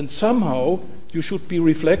 then somehow you should be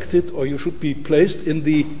reflected or you should be placed in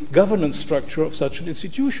the governance structure of such an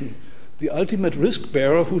institution. The ultimate risk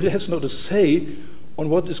bearer who has not a say on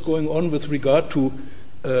what is going on with regard to,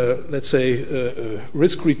 let's say,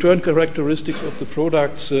 risk-return characteristics of the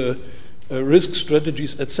products, risk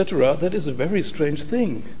strategies, etc., that is a very strange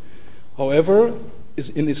thing. However,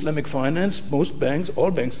 in Islamic finance, most banks,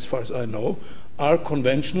 all banks as far as I know, are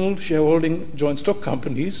conventional shareholding joint stock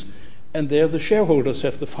companies, and there the shareholders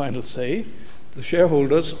have the final say. The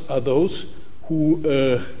shareholders are those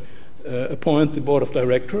who appoint the board of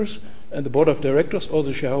directors, and the board of directors or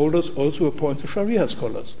the shareholders also appoint the Sharia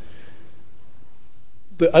scholars.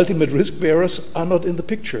 The ultimate risk bearers are not in the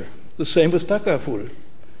picture. The same with Takaful.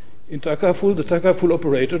 In Takaful, the Takaful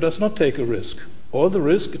operator does not take a risk. All the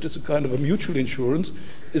risk, it is a kind of a mutual insurance,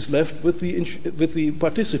 is left with the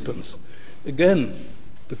participants. Again,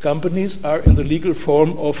 the companies are in the legal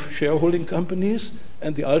form of shareholding companies,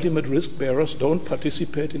 and the ultimate risk bearers don't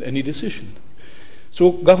participate in any decision.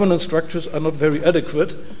 So governance structures are not very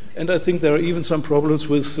adequate, and I think there are even some problems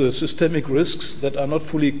with systemic risks that are not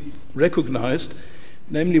fully recognized.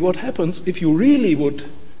 Namely, what happens if you really would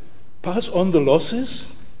pass on the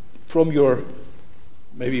losses from your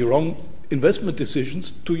maybe wrong investment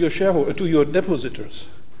decisions to your depositors?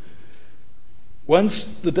 Once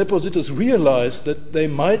the depositors realize that they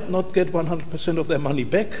might not get 100% of their money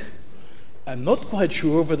back, I'm not quite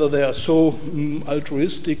sure whether they are so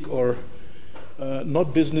altruistic or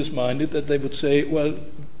not business-minded that they would say, well,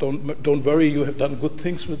 don't worry, you have done good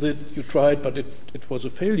things with it, you tried, but it was a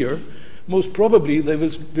failure. Most probably they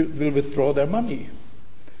will withdraw their money.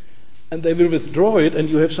 And they will withdraw it, and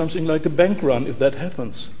you have something like a bank run if that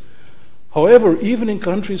happens. However, even in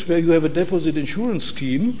countries where you have a deposit insurance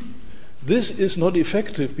scheme, this is not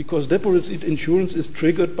effective because deposit insurance is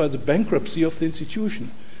triggered by the bankruptcy of the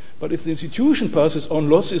institution. But if the institution passes on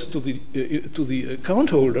losses to the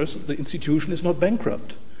account holders, the institution is not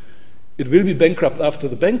bankrupt. It will be bankrupt after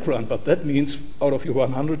the bank run, but that means out of your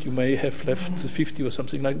 100 you may have left 50 or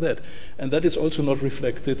something like that. And that is also not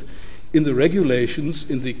reflected in the regulations,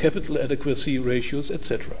 in the capital adequacy ratios,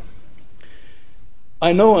 etc.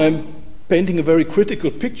 I know I'm painting a very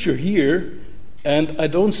critical picture here, and I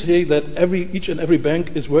don't say that each and every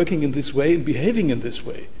bank is working in this way and behaving in this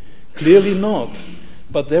way. Clearly not.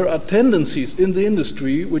 But there are tendencies in the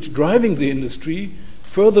industry which driving the industry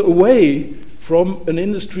further away from an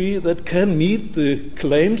industry that can meet the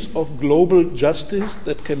claims of global justice,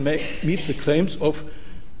 that can meet the claims of,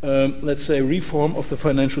 let's say, reform of the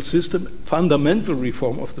financial system, fundamental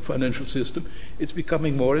reform of the financial system. It's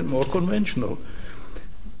becoming more and more conventional.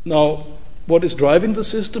 Now, what is driving the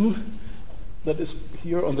system? That is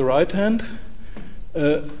here on the right hand.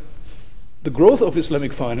 The growth of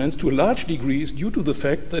Islamic finance, to a large degree, is due to the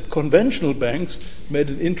fact that conventional banks made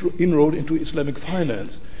an inroad into Islamic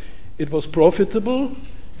finance. It was profitable,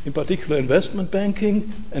 in particular investment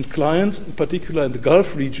banking, and clients, in particular in the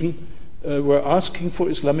Gulf region, were asking for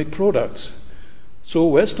Islamic products. So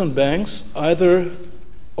Western banks either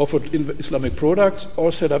offered Islamic products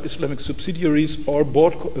or set up Islamic subsidiaries or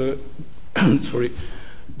bought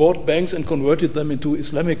banks and converted them into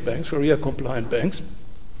Islamic banks, Sharia-compliant banks.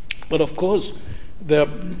 But of course, their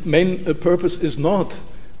main purpose is not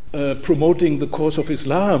promoting the cause of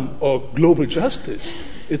Islam or global justice.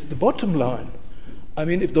 It's the bottom line. I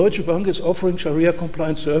mean, if Deutsche Bank is offering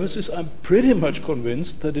Sharia-compliant services, I'm pretty much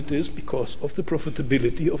convinced that it is because of the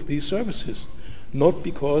profitability of these services, not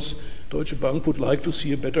because Deutsche Bank would like to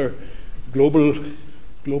see a better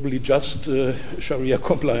globally just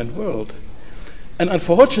Sharia-compliant world. And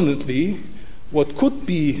unfortunately, what could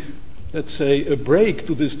be, let's say, a break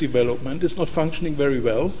to this development is not functioning very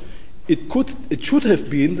well. It should have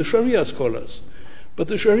been the Sharia scholars. But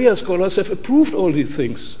the Sharia scholars have approved all these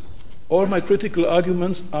things. All my critical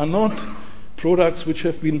arguments are not products which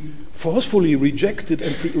have been forcefully rejected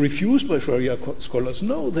and refused by Sharia scholars.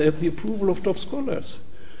 No, they have the approval of top scholars.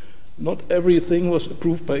 Not everything was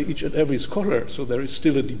approved by each and every scholar, so there is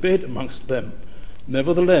still a debate amongst them.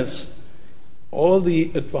 Nevertheless, all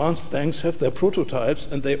the advanced banks have their prototypes,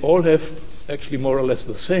 and they all have actually more or less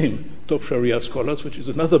the same top Sharia scholars, which is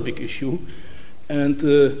another big issue. And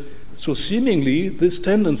so seemingly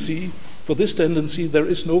for this tendency, there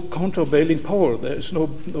is no countervailing power. There is no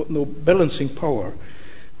balancing power.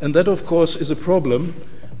 And that, of course, is a problem.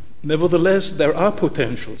 Nevertheless, there are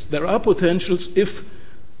potentials. There are potentials if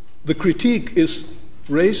the critique is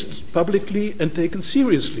raised publicly and taken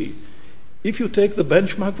seriously. If you take the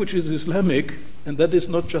benchmark, which is Islamic, and that is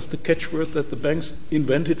not just a catchword that the banks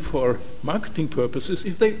invented for marketing purposes.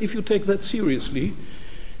 If you take that seriously,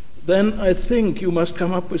 then I think you must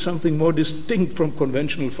come up with something more distinct from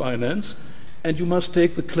conventional finance, and you must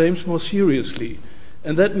take the claims more seriously.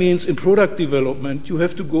 And that means in product development, you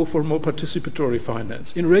have to go for more participatory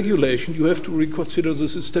finance. In regulation, you have to reconsider the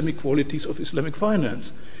systemic qualities of Islamic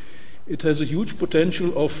finance. It has a huge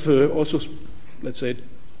potential of also, let's say,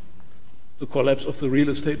 the collapse of the real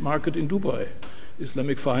estate market in Dubai.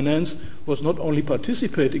 Islamic finance was not only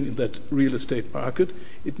participating in that real estate market,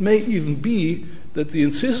 it may even be that the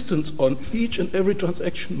insistence on each and every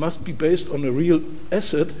transaction must be based on a real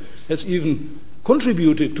asset has even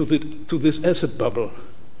contributed to this asset bubble.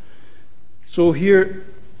 So here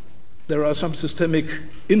there are some systemic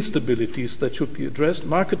instabilities that should be addressed.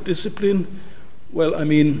 Market discipline, well, I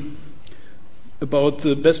mean, about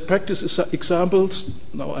best practice examples,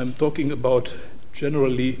 now I'm talking about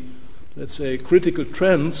generally, let's say, critical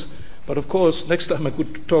trends, but of course, next time I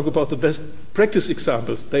could talk about the best practice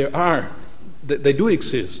examples. They do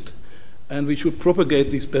exist, and we should propagate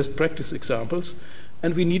these best practice examples,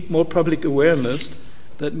 and we need more public awareness.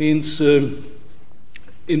 That means,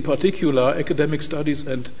 in particular, academic studies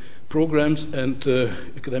and programs and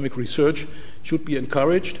academic research should be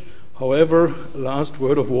encouraged. However, last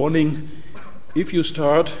word of warning, if you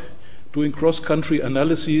start doing cross-country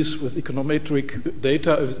analyses with econometric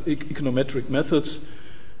data, econometric methods,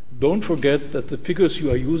 don't forget that the figures you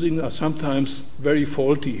are using are sometimes very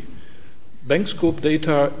faulty. Bank scope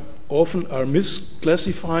data often are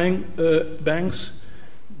misclassifying banks.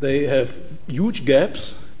 They have huge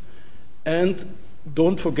gaps, and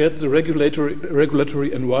don't forget the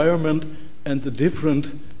regulatory environment and the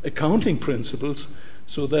different accounting principles,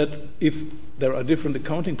 so that if there are different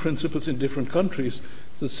accounting principles in different countries,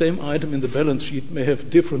 the same item in the balance sheet may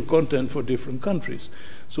have different content for different countries.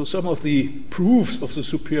 So some of the proofs of the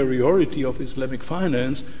superiority of Islamic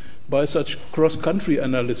finance by such cross-country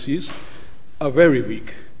analyses are very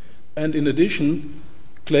weak. And in addition,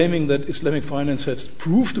 claiming that Islamic finance has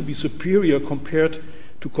proved to be superior compared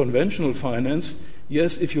to conventional finance,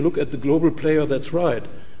 yes, if you look at the global player, that's right.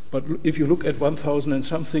 But if you look at 1,000 and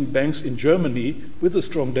something banks in Germany with a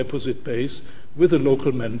strong deposit base, with a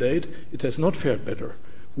local mandate, it has not fared better.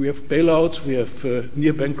 We have bailouts, we have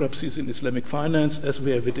near bankruptcies in Islamic finance, as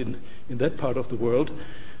we have it in that part of the world.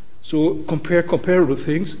 So compare comparable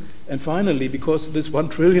things. And finally, because this 1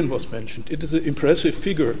 trillion was mentioned, it is an impressive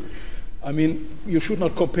figure. I mean, you should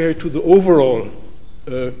not compare it to the overall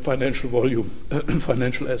financial volume,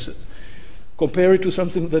 financial assets. Compare it to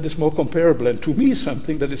something that is more comparable. And to me,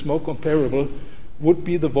 something that is more comparable would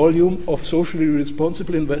be the volume of socially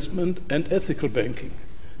responsible investment and ethical banking.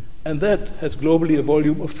 And that has globally a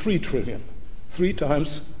volume of 3 trillion, 3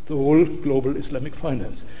 times the whole global Islamic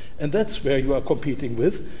finance. And that's where you are competing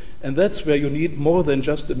with, and that's where you need more than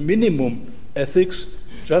just a minimum ethics,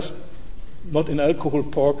 just not in alcohol,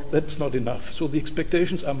 pork, that's not enough. So the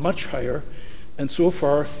expectations are much higher, and so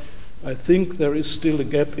far I think there is still a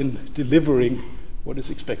gap in delivering what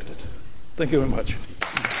is expected. Thank you very much.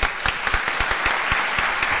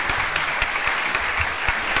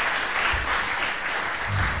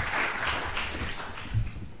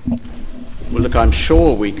 Well, look, I'm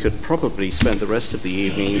sure we could probably spend the rest of the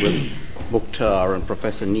evening with Mukhtar and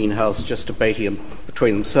Professor Nienhaus just debating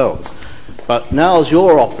between themselves. But now's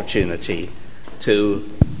your opportunity to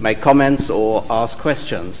make comments or ask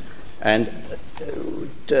questions. And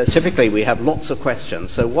typically we have lots of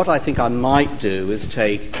questions. So what I think I might do is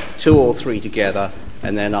take 2 or 3 together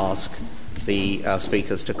and then ask the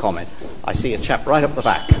speakers to comment. I see a chap right up the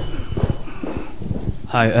back.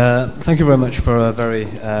 Hi, thank you very much for a very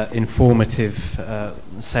informative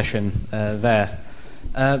session there.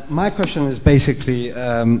 My question is basically,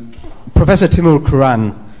 Professor Timur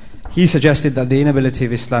Kuran, he suggested that the inability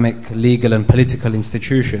of Islamic legal and political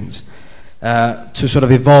institutions to sort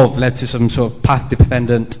of evolve led to some sort of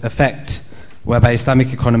path-dependent effect, whereby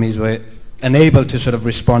Islamic economies were unable to sort of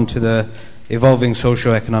respond to the evolving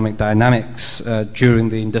socio-economic dynamics during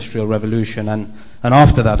the Industrial Revolution and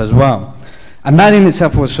after that as well. And that in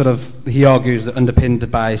itself was sort of, he argues,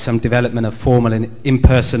 underpinned by some development of formal and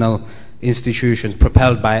impersonal institutions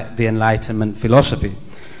propelled by the Enlightenment philosophy.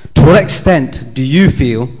 To what extent do you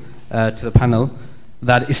feel, to the panel,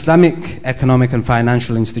 that Islamic economic and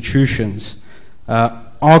financial institutions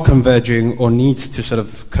are converging or needs to sort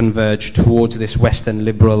of converge towards this Western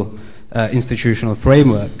liberal institutional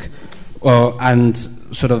framework? And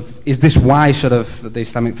sort of, is this why sort of the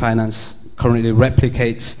Islamic finance currently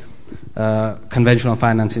replicates conventional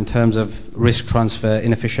finance in terms of risk transfer,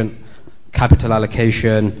 inefficient capital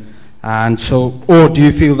allocation, and so, or do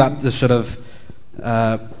you feel that the sort of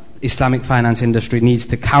Islamic finance industry needs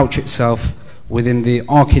to couch itself within the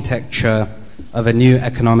architecture of a new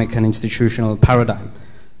economic and institutional paradigm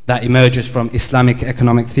that emerges from Islamic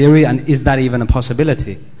economic theory, and is that even a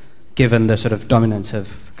possibility, given the sort of dominance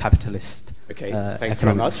of capitalist thanks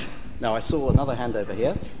very much. Now, I saw another hand over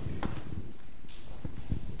here.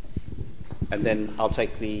 And then I'll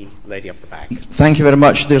take the lady up the back. Thank you very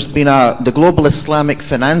much. There's been the global Islamic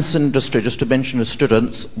finance industry, just to mention the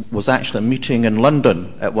students, was actually a meeting in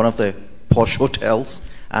London at one of the posh hotels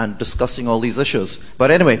and discussing all these issues.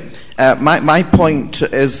 But anyway, my point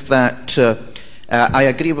is that I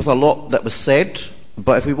agree with a lot that was said,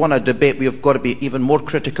 but if we want a debate, we've got to be even more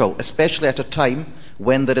critical, especially at a time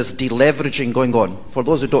when there is deleveraging going on. For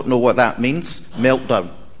those who don't know what that means, meltdown.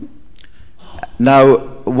 Now,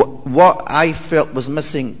 what I felt was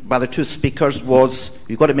missing by the two speakers was,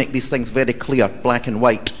 you've got to make these things very clear, black and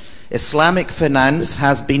white. Islamic finance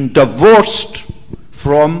has been divorced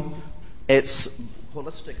from its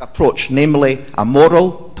holistic approach, namely a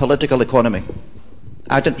moral, political economy.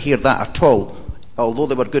 I didn't hear that at all, although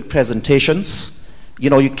there were good presentations. You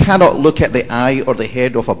know, you cannot look at the eye or the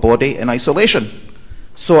head of a body in isolation.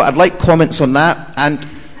 So I'd like comments on that. And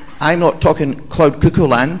I'm not talking cloud cuckoo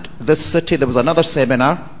land. This city, there was another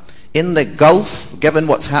seminar in the Gulf, given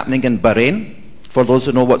what's happening in Bahrain, for those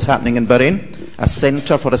who know what's happening in Bahrain, a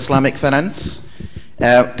center for Islamic finance.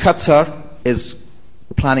 Qatar is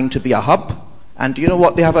planning to be a hub. And do you know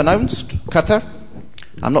what they have announced, Qatar?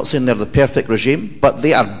 I'm not saying they're the perfect regime, but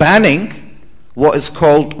they are banning what is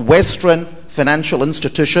called Western financial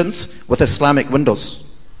institutions with Islamic windows.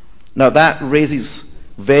 Now that raises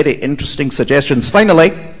very interesting suggestions.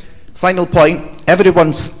 Finally, final point,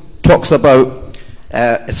 everyone talks about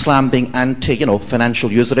Islam being anti,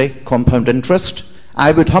 financial usury, compound interest.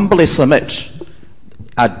 I would humbly submit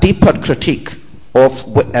a deeper critique of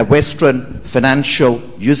Western financial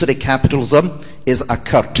usury capitalism is a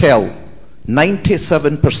cartel.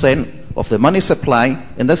 97% of the money supply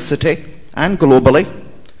in this city and globally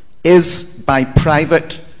is by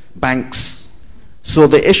private banks. So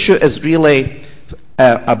the issue is really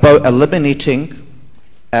about eliminating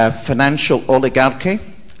financial oligarchy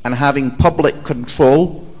and having public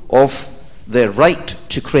control of the right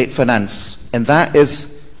to create finance. And that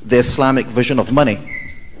is the Islamic vision of money.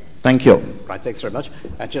 Thank you. Right, thanks very much.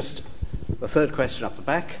 Just the third question up the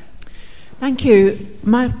back. Thank you.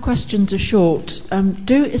 My questions are short.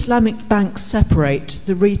 Do Islamic banks separate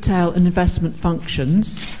the retail and investment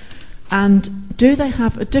functions? And do they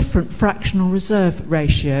have a different fractional reserve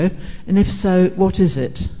ratio? And if so, what is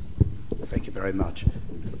it? Thank you very much.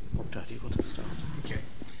 Mukhtar, do you want to start? Okay.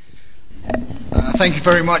 Thank you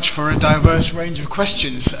very much for a diverse range of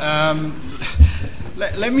questions.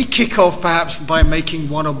 Let me kick off perhaps by making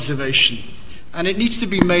one observation, and it needs to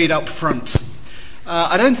be made up front.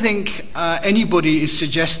 I don't think anybody is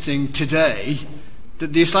suggesting today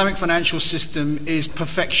that the Islamic financial system is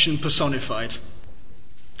perfection personified.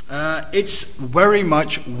 It's very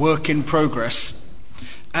much work in progress,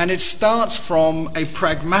 and it starts from a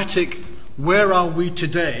pragmatic where are we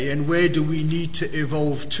today and where do we need to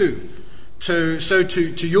evolve to. So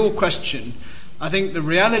to your question, I think the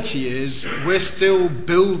reality is we're still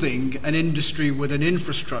building an industry with an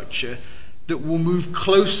infrastructure that will move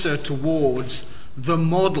closer towards the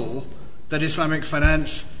model that Islamic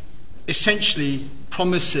finance essentially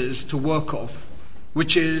promises to work off,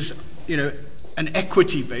 which is, an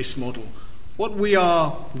equity-based model. What we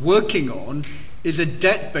are working on is a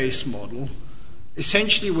debt-based model,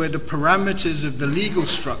 essentially where the parameters of the legal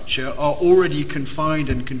structure are already confined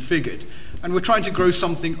and configured, and we're trying to grow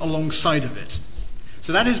something alongside of it.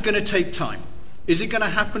 So that is going to take time. Is it going to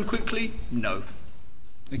happen quickly? No.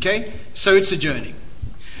 Okay? So it's a journey.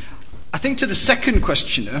 I think to the second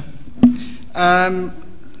questioner,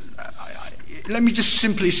 let me just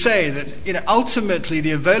simply say that ultimately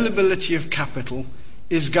the availability of capital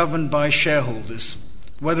is governed by shareholders,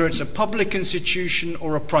 whether it's a public institution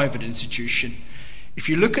or a private institution. If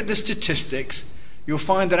you look at the statistics, you'll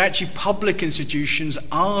find that actually public institutions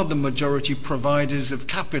are the majority providers of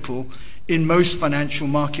capital in most financial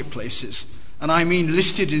marketplaces. And I mean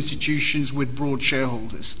listed institutions with broad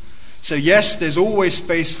shareholders. So yes, there's always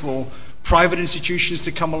space for private institutions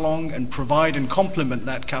to come along and provide and complement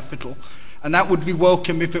that capital. And that would be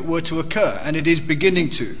welcome if it were to occur. And it is beginning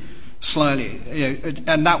to, slightly.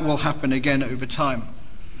 And that will happen again over time.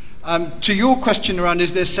 To your question around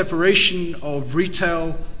is there separation of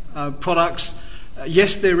retail products,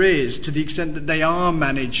 yes, there is, to the extent that they are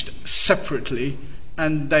managed separately.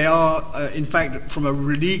 And they are, in fact, from a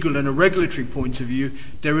legal and a regulatory point of view,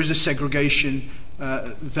 there is a segregation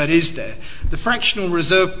that is there. The fractional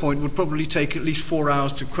reserve point would probably take at least 4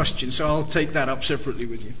 hours to question, so I'll take that up separately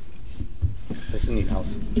with you. Mr.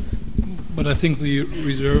 Nienhaus. But I think the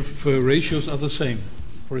reserve ratios are the same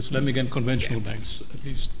for Islamic and conventional banks, at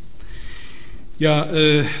least. Yeah,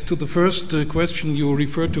 to the first question, you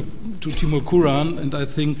referred to Timur Kuran, and I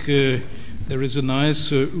think there is a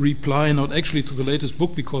nice reply, not actually to the latest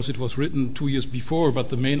book because it was written 2 years before, but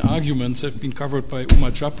the main arguments have been covered by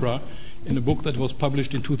Umar Chapra in a book that was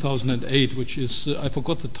published in 2008, which is, I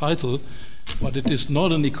forgot the title, but it is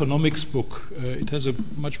not an economics book. It has a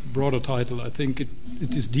much broader title. I think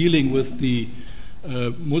it is dealing with the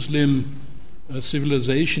Muslim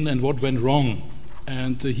civilization and what went wrong.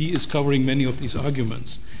 And he is covering many of these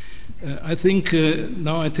arguments. I think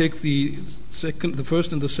now I take the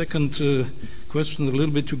first and the second question a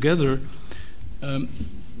little bit together.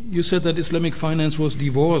 You said that Islamic finance was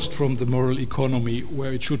divorced from the moral economy,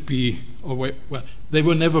 where it should be, or where, well, they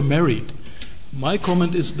were never married. My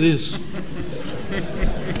comment is this.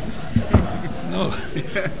 No.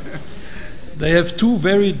 They have two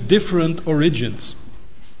very different origins.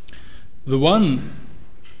 The one,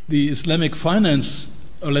 the Islamic finance,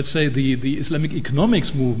 or let's say the Islamic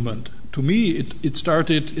economics movement, to me it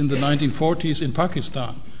started in the 1940s in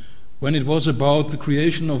Pakistan, when it was about the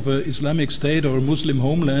creation of an Islamic state or a Muslim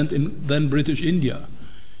homeland in then British India.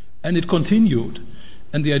 And it continued.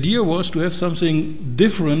 And the idea was to have something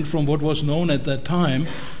different from what was known at that time.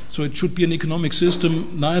 So it should be an economic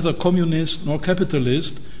system neither communist nor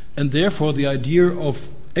capitalist, and therefore the idea of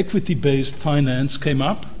equity-based finance came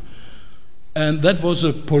up. And that was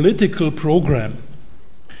a political program.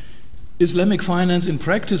 Islamic finance in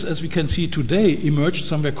practice, as we can see today, emerged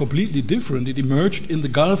somewhere completely different. It emerged in the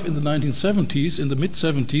Gulf in the 1970s, in the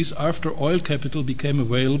mid-70s, after oil capital became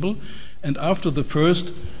available and after the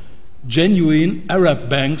first genuine Arab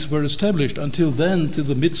banks were established. Until then, till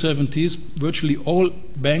the mid-70s, virtually all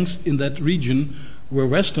banks in that region were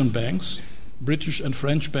Western banks, British and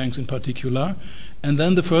French banks in particular. And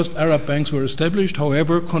then the first Arab banks were established,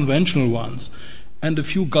 however, conventional ones. And a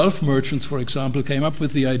few Gulf merchants, for example, came up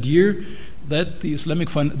with the idea that the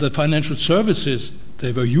the financial services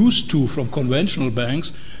they were used to from conventional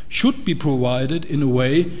banks should be provided in a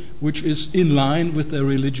way which is in line with their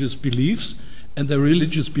religious beliefs. And their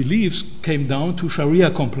religious beliefs came down to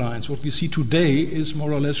Sharia compliance. What we see today is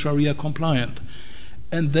more or less Sharia compliant.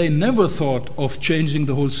 And they never thought of changing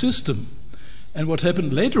the whole system. And what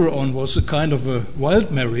happened later on was a kind of a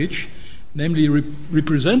wild marriage, namely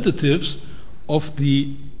representatives of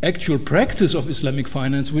the actual practice of Islamic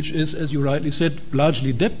finance, which is, as you rightly said,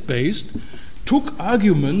 largely debt-based, took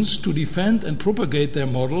arguments to defend and propagate their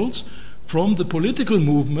models from the political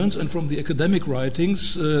movements and from the academic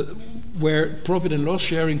writings where profit and loss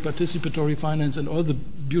sharing, participatory finance, and all the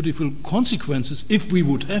beautiful consequences, if we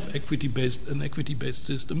would have an equity-based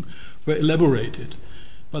system, were elaborated.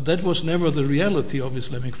 But that was never the reality of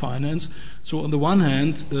Islamic finance. So on the one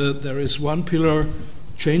hand, there is one pillar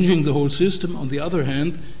changing the whole system. On the other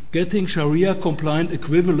hand, getting Sharia-compliant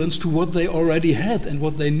equivalents to what they already had and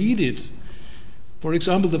what they needed. For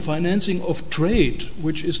example, the financing of trade,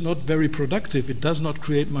 which is not very productive, it does not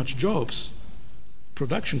create much jobs.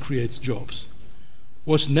 Production creates jobs.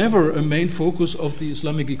 Was never a main focus of the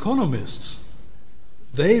Islamic economists.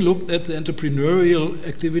 They looked at the entrepreneurial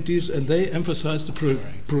activities and they emphasized the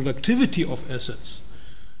productivity of assets.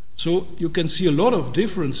 So you can see a lot of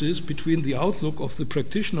differences between the outlook of the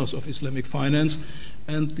practitioners of Islamic finance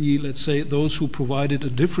and the, let's say, those who provided a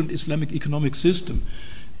different Islamic economic system.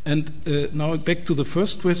 And now back to the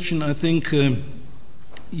first question, I think,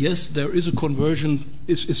 yes, there is a conversion,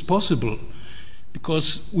 is possible,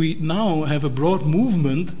 because we now have a broad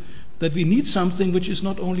movement that we need something which is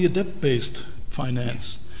not only a debt-based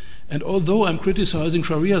finance. And although I'm criticizing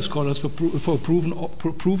Sharia scholars for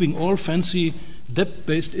proving all fancy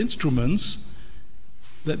debt-based instruments,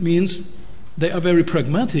 that means they are very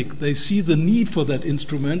pragmatic. They see the need for that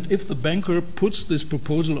instrument. If the banker puts this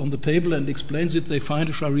proposal on the table and explains it, they find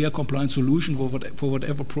a Sharia-compliant solution for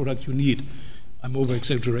whatever product you need. I'm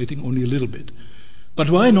over-exaggerating only a little bit. But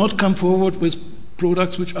why not come forward with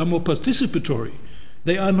products which are more participatory?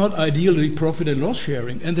 They are not ideally profit and loss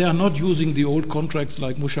sharing, and they are not using the old contracts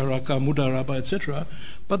like Musharaka, Mudaraba, etc.,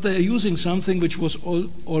 but they are using something which was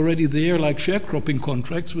already there, like sharecropping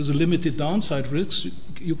contracts with a limited downside risks.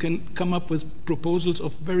 You can come up with proposals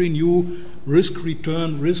of very new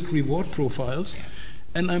risk-return, risk-reward profiles,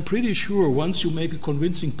 and I'm pretty sure once you make a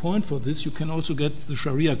convincing point for this, you can also get the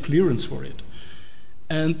Sharia clearance for it.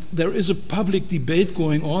 And there is a public debate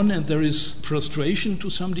going on, and there is frustration to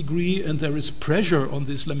some degree, and there is pressure on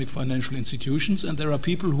the Islamic financial institutions, and there are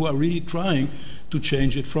people who are really trying to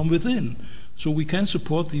change it from within. So we can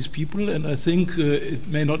support these people, and I think it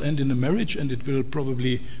may not end in a marriage, and it will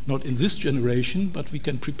probably not in this generation, but we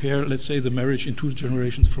can prepare, let's say, the marriage in 2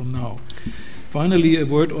 generations from now. Finally, a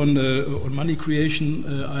word on money creation.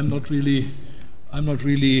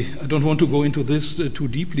 I don't want to go into this too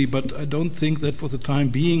deeply, but I don't think that for the time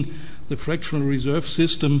being the fractional reserve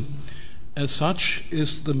system as such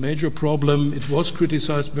is the major problem. It was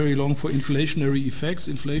criticized very long for inflationary effects.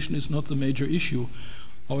 Inflation is not the major issue.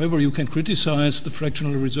 However, you can criticize the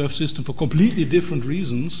fractional reserve system for completely different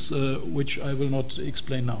reasons, which I will not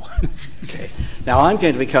explain now. Okay. Now I'm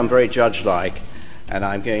going to become very judge-like, and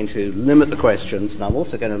I'm going to limit the questions, and I'm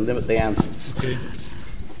also going to limit the answers. Okay.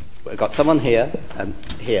 We've got someone here, and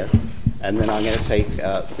then I'm going to take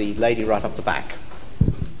the lady right up the back.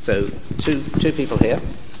 So two people here,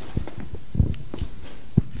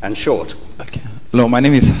 and short. Okay. Hello, my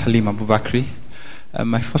name is Halim Abubakri.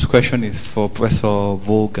 My first question is for Professor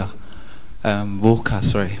Volker.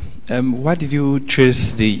 Why did you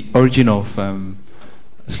trace the origin of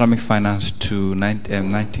Islamic finance to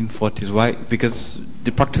 1940s? Why? Because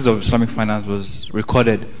the practice of Islamic finance was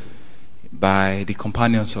recorded by the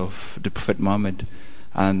companions of the Prophet Muhammad,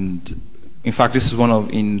 and in fact, this is some of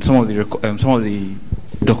the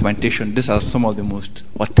documentation. These are some of the most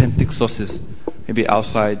authentic sources, maybe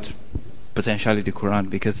outside potentially the Quran.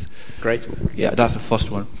 Because great, yeah, that's the first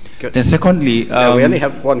one. Good. Then secondly, we only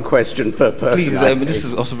have one question per person. Please, this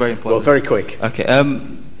is also very important. Well, very quick. Okay.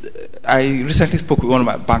 I recently spoke with one of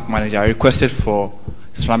my bank managers. I requested for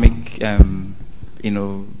Islamic,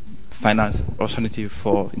 finance alternative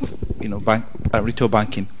for retail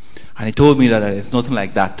banking, and he told me that there's nothing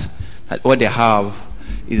like that. That what they have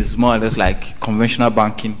is more or less like conventional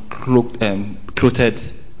banking clothed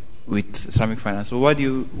with Islamic finance. So what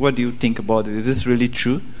do you think about it? Is this really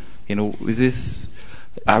true? Is this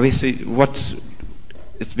obviously what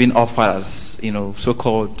it's been offered as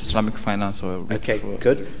so-called Islamic finance or okay,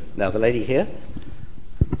 good. Now the lady here.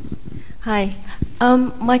 Hi.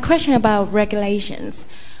 My question about regulations.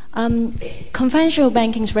 Conventional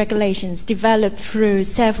banking's regulations developed through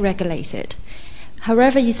self-regulated.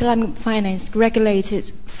 However, Islamic finance regulated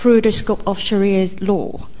through the scope of Sharia's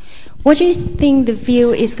law. What do you think the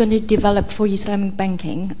view is going to develop for Islamic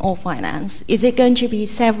banking or finance? Is it going to be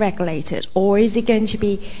self-regulated, or is it going to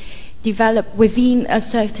be developed within a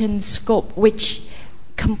certain scope which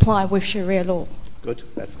comply with Sharia law? Good,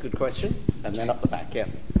 that's a good question. And then up the back, yeah.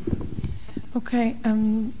 Okay,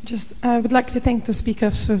 I would like to thank the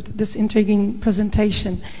speakers for this intriguing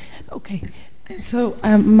presentation. Okay, so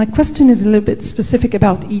my question is a little bit specific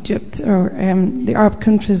about Egypt or the Arab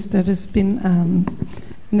countries that has been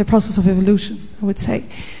in the process of evolution, I would say.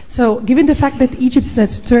 So given the fact that Egypt is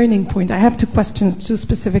at a turning point, I have two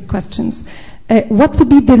specific questions. What would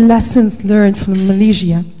be the lessons learned from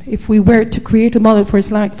Malaysia if we were to create a model for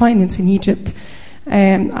Islamic finance in Egypt?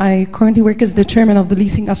 I currently work as the chairman of the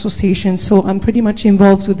Leasing Association, so I'm pretty much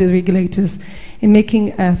involved with the regulators in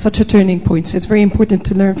making such a turning point. So it's very important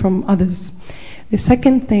to learn from others. The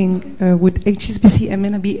second thing, would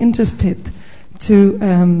HSBC be interested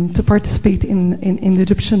to participate in the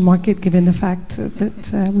Egyptian market, given the fact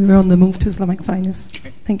that we were on the move to Islamic finance?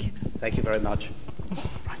 Thank you. Thank you very much.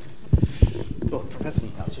 Right. Well, Professor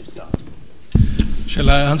Nienhaus, you start. Shall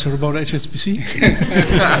I answer about HSBC?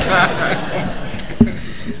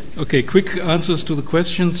 Okay, quick answers to the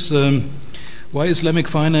questions. Why Islamic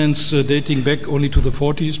finance dating back only to the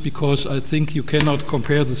 40s? Because I think you cannot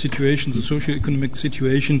compare the situation, the socio-economic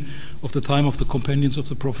situation of the time of the companions of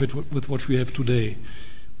the Prophet with what we have today.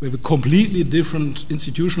 We have a completely different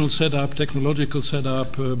institutional setup, technological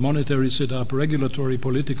setup, monetary setup, regulatory,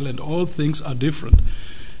 political, and all things are different.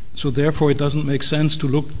 So therefore it doesn't make sense to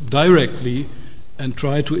look directly and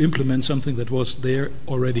try to implement something that was there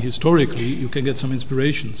already historically. You can get some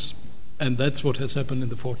inspirations. And that's what has happened in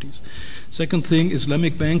the 40s. Second thing,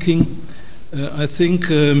 Islamic banking. I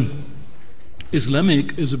think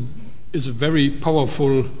Islamic is a very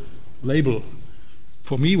powerful label.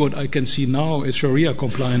 For me, what I can see now is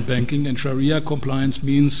Sharia-compliant banking, and Sharia compliance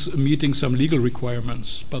means meeting some legal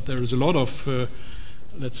requirements. But there is a lot of,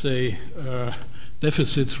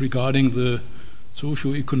 deficits regarding the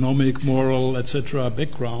socio-economic, moral, etc.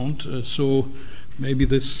 background. So maybe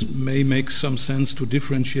this may make some sense to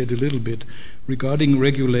differentiate a little bit. Regarding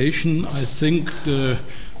regulation, I think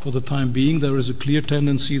for the time being there is a clear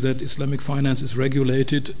tendency that Islamic finance is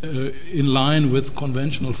regulated in line with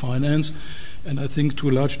conventional finance, and I think to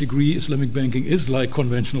a large degree Islamic banking is like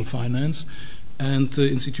conventional finance, and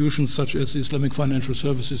institutions such as the Islamic Financial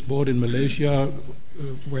Services Board in Malaysia,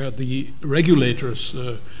 where the regulators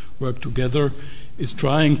work together, is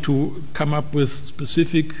trying to come up with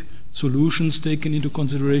specific solutions taking into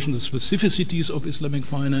consideration the specificities of Islamic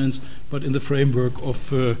finance, but in the framework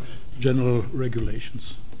of general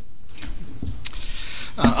regulations.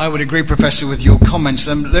 I would agree, Professor, with your comments.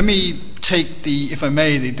 Let me take if I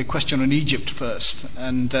may, the question on Egypt first,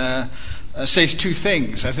 and say two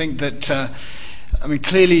things. I think that,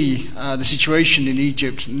 clearly the situation in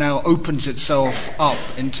Egypt now opens itself up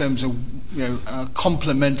in terms of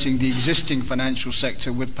complementing the existing financial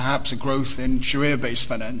sector with perhaps a growth in Sharia-based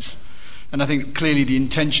finance. And I think clearly the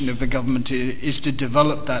intention of the government is to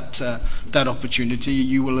develop that opportunity.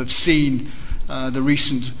 You will have seen the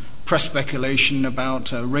recent press speculation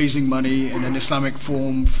about raising money in an Islamic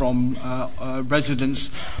form from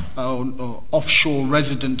residents or offshore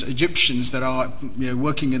resident Egyptians that are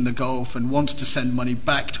working in the Gulf and want to send money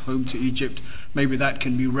back home to Egypt. Maybe that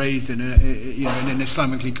can be raised in an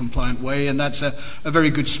Islamically compliant way, and that's a very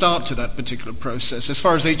good start to that particular process. As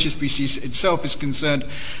far as HSBC itself is concerned,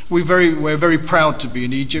 we're very proud to be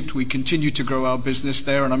in Egypt. We continue to grow our business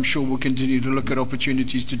there, and I'm sure we'll continue to look at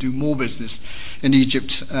opportunities to do more business in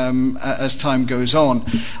Egypt as time goes on.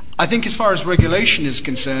 I think as far as regulation is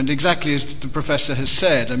concerned, exactly as the Professor has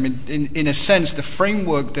said, in a sense, the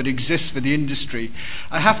framework that exists for the industry,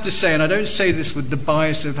 I have to say, and I don't say this with the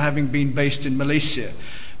bias of having been based in Malaysia,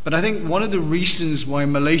 but I think one of the reasons why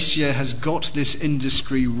Malaysia has got this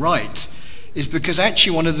industry right is because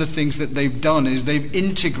actually one of the things that they've done is they've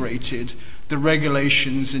integrated the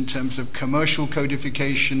regulations in terms of commercial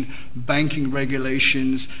codification, banking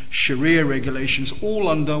regulations, Sharia regulations, all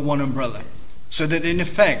under one umbrella. So that in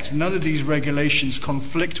effect, none of these regulations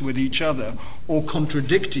conflict with each other or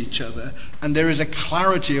contradict each other, and there is a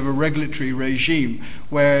clarity of a regulatory regime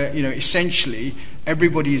where, essentially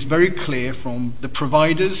everybody is very clear from the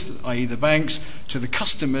providers, i.e. the banks, to the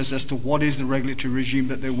customers as to what is the regulatory regime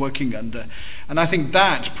that they're working under. And I think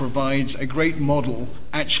that provides a great model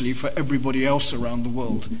actually for everybody else around the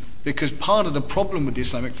world. Because part of the problem with the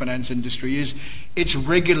Islamic finance industry is it's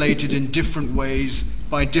regulated in different ways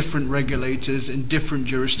by different regulators in different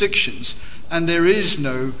jurisdictions. And there is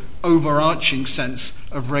no overarching sense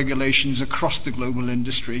of regulations across the global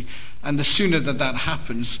industry. And the sooner that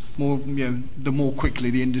happens, the more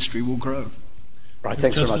quickly the industry will grow. Right,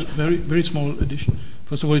 thanks very much. Just a very, very small addition.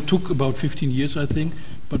 First of all, it took about 15 years, I think,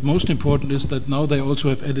 but most important is that now they also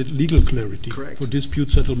have added legal clarity for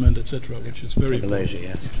dispute settlement, etc., which is very important. Malaysia,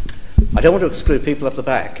 yes. I don't want to exclude people up the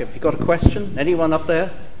back. Have you got a question? Anyone up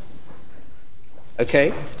there?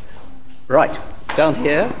 Okay. Right, down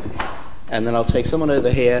here, and then I'll take someone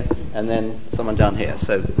over here, and then someone down here.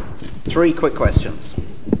 So 3 quick questions.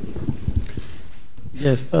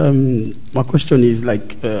 Yes, my question is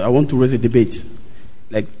I want to raise a debate.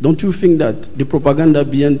 Don't you think that the propaganda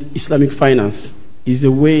behind Islamic finance is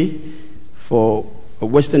a way for a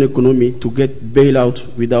Western economy to get bailout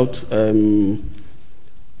without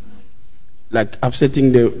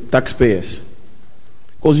upsetting the taxpayers?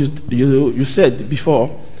 Because you said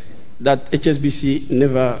before that HSBC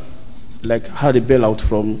never had a bailout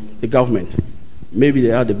from the government. Maybe they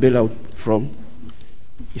had a bailout from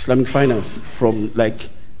Islamic finance, from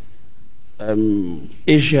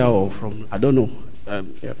Asia or from, I don't know.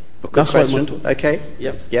 That's question. Okay.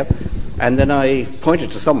 Yep. And then I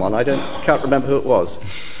pointed to someone. Can't remember who it was.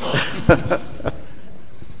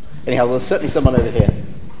 Anyhow, there's certainly someone over here.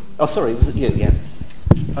 Oh, sorry, was it you? Yeah.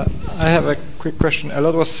 I have a quick question. A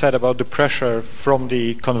lot was said about the pressure from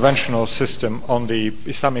the conventional system on the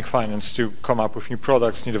Islamic finance to come up with new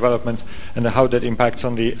products, new developments, and how that impacts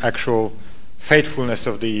on the actual faithfulness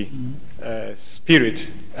of the spirit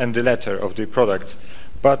and the letter of the products.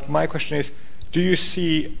 But my question is, do you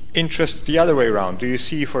see interest the other way around? Do you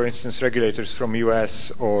see, for instance, regulators from US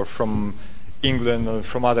or from England or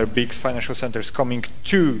from other big financial centers coming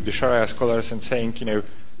to the Sharia scholars and saying,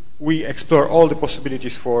 we explore all the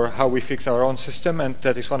possibilities for how we fix our own system, and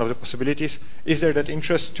that is one of the possibilities. Is there that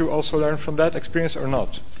interest to also learn from that experience or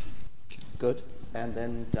not? Good. And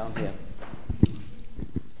then down here.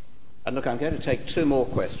 And look, I'm going to take 2 more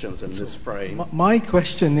questions in this frame. My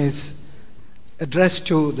question is addressed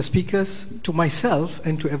to the speakers, to myself,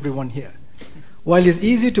 and to everyone here. While it's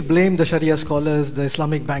easy to blame the Sharia scholars, the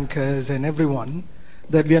Islamic bankers, and everyone,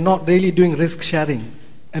 that we are not really doing risk sharing,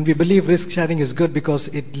 and we believe risk sharing is good because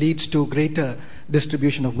it leads to greater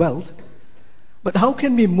distribution of wealth. But how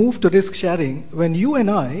can we move to risk sharing when you and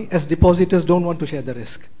I, as depositors, don't want to share the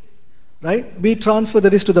risk? Right? We transfer the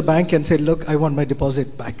risk to the bank and say, look, I want my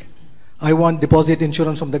deposit back. I want deposit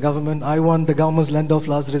insurance from the government. I want the government's lender of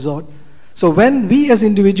last resort. So when we as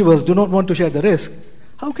individuals do not want to share the risk,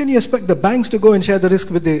 how can you expect the banks to go and share the risk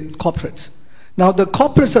with the corporates? Now the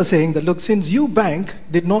corporates are saying that, look, since you bank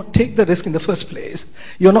did not take the risk in the first place,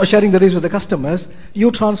 you're not sharing the risk with the customers, you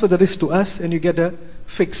transfer the risk to us and you get a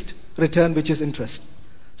fixed return, which is interest.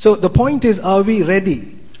 So the point is, are we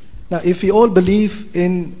ready? Now if we all believe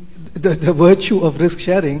in the virtue of risk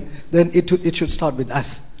sharing, then it should start with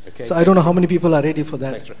us. Okay, so I don't know how many people are ready for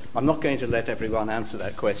that. I'm not going to let everyone answer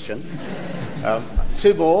that question.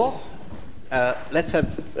 Two more. Let's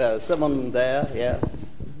have someone there.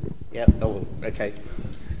 Yeah. Oh, okay.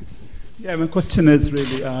 Yeah, my question is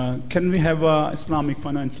really, can we have an Islamic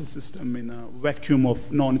financial system in a vacuum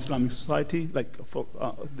of non-Islamic society? Like,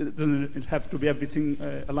 doesn't it have to be everything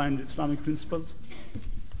aligned with Islamic principles?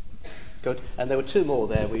 Good. And there were two more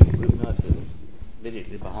there. We were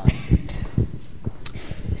immediately behind.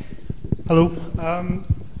 Hello.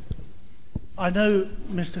 I know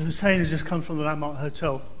Mr. Hussain has just come from the Landmark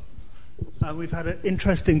Hotel. We've had an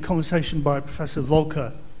interesting conversation by Professor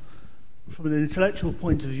Volker from an intellectual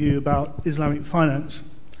point of view about Islamic finance.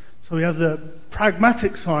 So we have the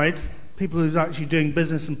pragmatic side, people who's actually doing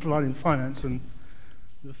business and providing finance, and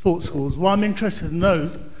the thought schools. What I'm interested to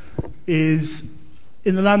know is,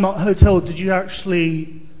 in the Landmark Hotel, did you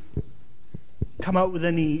actually come up with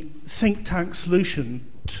any think tank solution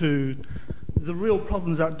to the real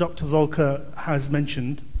problems that Dr. Volker has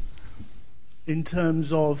mentioned in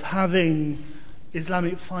terms of having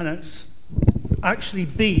Islamic finance actually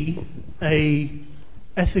be a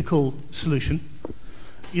ethical solution?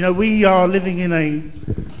 You know, we are living in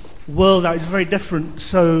a world that is very different,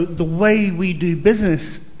 so the way we do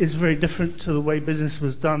business is very different to the way business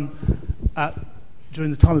was done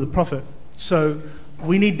during the time of the Prophet. So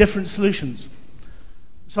we need different solutions.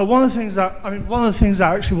 So one of the things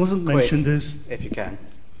that actually wasn't mentioned is, if you can.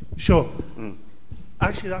 Sure.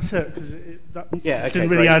 Actually, that's it, because didn't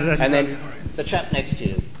really add anything. And then the chap next to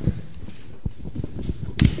you.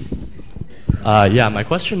 My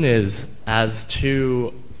question is as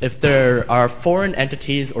to if there are foreign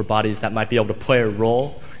entities or bodies that might be able to play a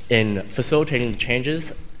role in facilitating the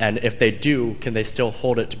changes, and if they do, can they still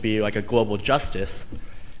hold it to be like a global justice?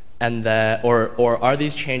 And or are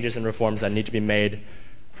these changes and reforms that need to be made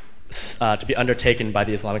to be undertaken by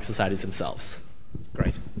the Islamic societies themselves?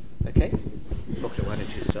 Great. Okay. Mukhtar, why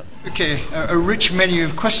don't you start? Okay, a rich menu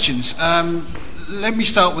of questions. Let me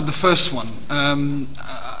start with the first one.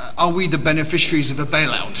 Are we the beneficiaries of a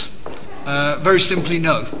bailout? Very simply,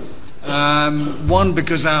 no. One,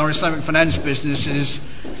 because our Islamic finance business is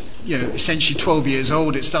essentially 12 years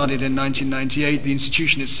old. It started in 1998. The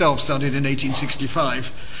institution itself started in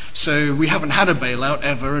 1865. So we haven't had a bailout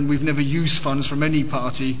ever, and we've never used funds from any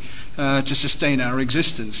party to sustain our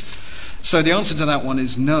existence. So the answer to that one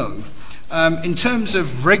is no. In terms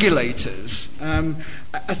of regulators,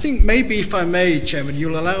 I think maybe, if I may, Chairman,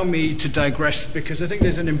 you'll allow me to digress, because I think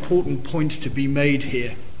there's an important point to be made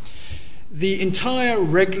here. The entire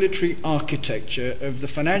regulatory architecture of the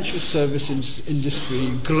financial services industry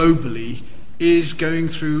globally is going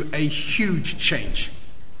through a huge change.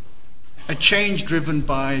 A change driven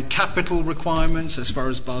by capital requirements as far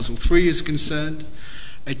as Basel III is concerned,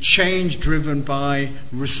 a change driven by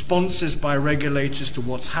responses by regulators to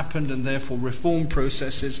what's happened and therefore reform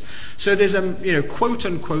processes. So there's a, quote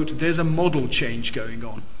unquote, there's a model change going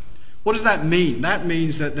on. What does that mean? That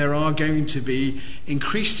means that there are going to be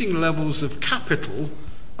increasing levels of capital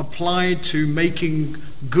applied to making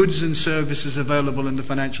goods and services available in the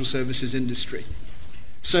financial services industry.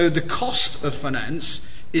 So the cost of finance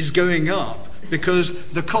is going up because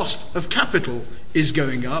the cost of capital is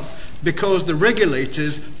going up, because the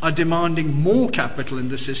regulators are demanding more capital in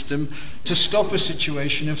the system to stop a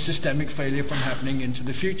situation of systemic failure from happening into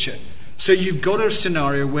the future. So you've got a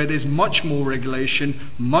scenario where there's much more regulation,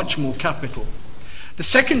 much more capital. The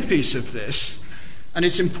second piece of this, and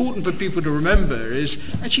it's important for people to remember, is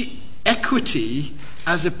actually equity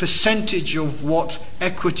as a percentage of what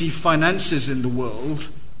equity finances in the world.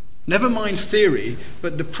 Never mind theory,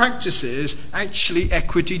 but the practice is actually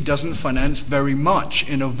equity doesn't finance very much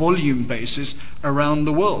in a volume basis around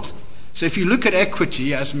the world. So if you look at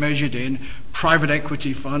equity as measured in private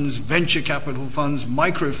equity funds, venture capital funds,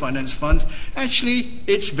 microfinance funds, actually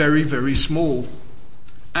it's very, very small.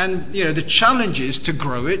 And the challenge is to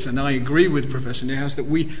grow it, and I agree with Professor Nienhaus that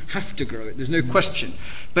we have to grow it, there's no question.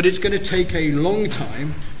 But it's going to take a long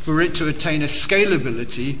time for it to attain a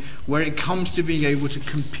scalability where it comes to being able to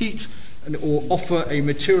compete or offer a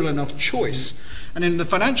material enough choice. And in the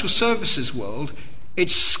financial services world,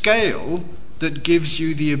 it's scale that gives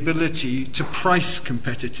you the ability to price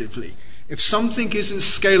competitively. If something isn't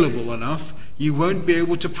scalable enough, you won't be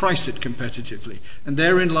able to price it competitively. And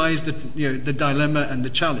therein lies the dilemma and the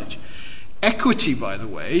challenge. Equity, by the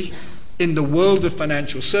way, in the world of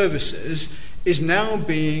financial services is now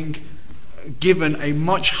being given a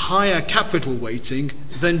much higher capital weighting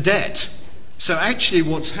than debt. So actually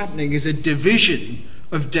what's happening is a division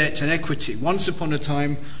of debt and equity. Once upon a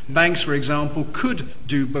time, banks, for example, could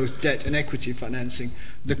do both debt and equity financing.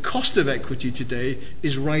 The cost of equity today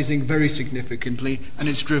is rising very significantly, and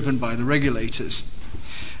it's driven by the regulators.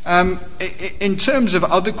 In terms of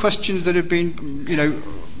other questions that have been,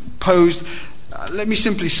 posed, let me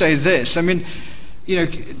simply say this. I mean,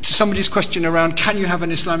 to somebody's question around can you have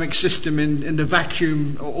an Islamic system in the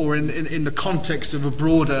vacuum or in the context of a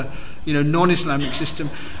broader, non-Islamic system,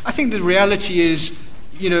 I think the reality is,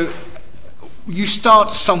 you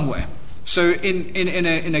start somewhere. So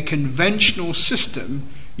in a conventional system,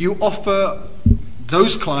 you offer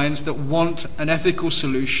those clients that want an ethical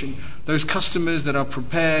solution, those customers that are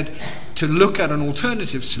prepared to look at an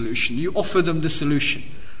alternative solution, you offer them the solution.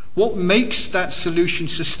 What makes that solution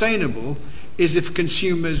sustainable is if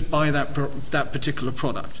consumers buy that particular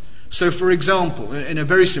product. So, for example, in a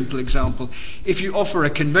very simple example, if you offer a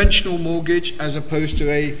conventional mortgage as opposed to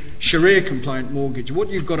a Sharia-compliant mortgage, what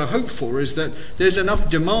you've got to hope for is that there's enough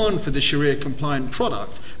demand for the Sharia-compliant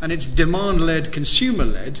product, and it's demand-led,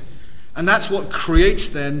 consumer-led, and that's what creates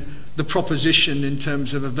then the proposition in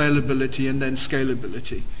terms of availability and then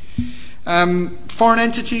scalability. Foreign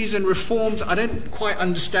entities and reforms, I don't quite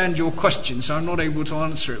understand your question, so I'm not able to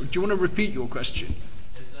answer it. Do you want to repeat your question?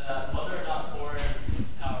 Is whether or not foreign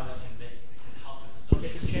powers can help to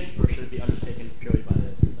facilitate the change, or should it be undertaken purely by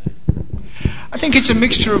the society? I think it's a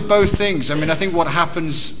mixture of both things. I mean, I think what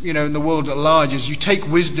happens, in the world at large is you take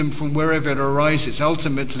wisdom from wherever it arises.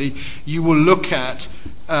 Ultimately, you will look at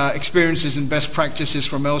experiences and best practices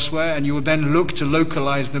from elsewhere, and you will then look to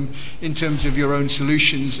localize them in terms of your own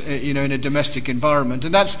solutions, in a domestic environment.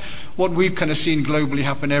 And that's what we've kind of seen globally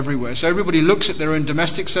happen everywhere. So everybody looks at their own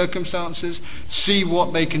domestic circumstances, see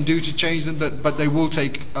what they can do to change them, but they will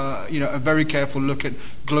take, a very careful look at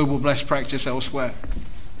global best practice elsewhere.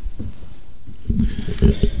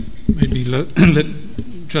 Maybe let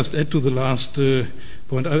just add to the last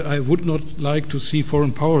point. I would not like to see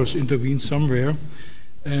foreign powers intervene somewhere.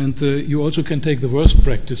 And you also can take the worst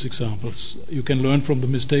practice examples. You can learn from the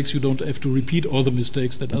mistakes. You don't have to repeat all the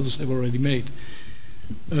mistakes that others have already made.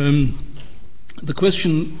 The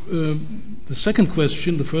second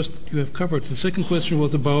question, the first you have covered. The second question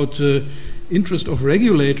was about interest of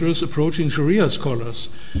regulators approaching Sharia scholars.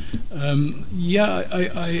 I'm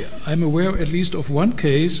aware at least of one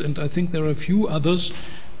case, and I think there are a few others,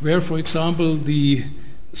 where, for example, the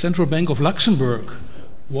Central Bank of Luxembourg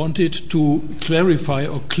wanted to clarify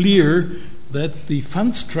or clear that the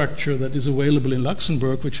fund structure that is available in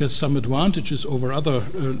Luxembourg, which has some advantages over other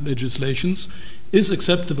legislations, is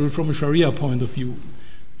acceptable from a Sharia point of view.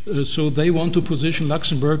 So they want to position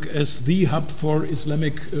Luxembourg as the hub for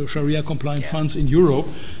Islamic Sharia-compliant funds in Europe.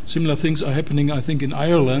 Similar things are happening, I think, in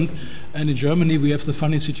Ireland. And in Germany, we have the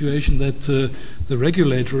funny situation that the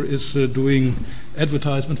regulator is doing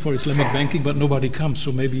advertisement for Islamic banking, but nobody comes.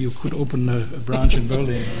 So maybe you could open a branch in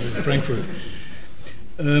Berlin or Frankfurt.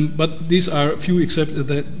 But these are few exceptions.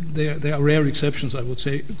 They are rare exceptions, I would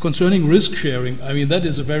say. Concerning risk sharing, I mean, that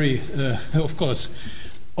is a very, of course,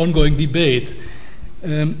 ongoing debate.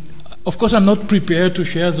 Of course, I'm not prepared to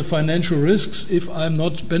share the financial risks if I'm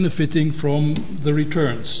not benefiting from the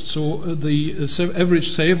returns. So the average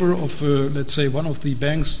saver of, let's say, one of the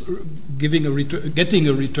banks getting a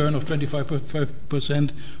return of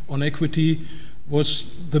 25% on equity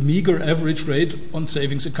was the meager average rate on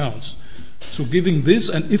savings accounts. So giving this,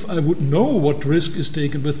 and if I would know what risk is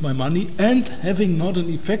taken with my money and having not an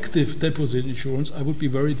effective deposit insurance, I would be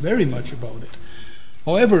worried very much about it.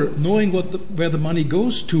 However, knowing where the money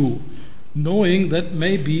goes to, knowing that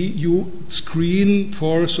maybe you screen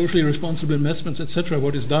for socially responsible investments, etc.,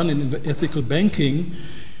 what is done in ethical banking,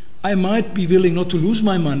 I might be willing not to lose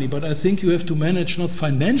my money, but I think you have to manage not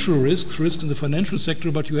financial risks in the financial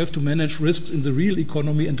sector, but you have to manage risks in the real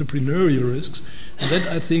economy, entrepreneurial risks. And that,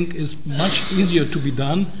 I think, is much easier to be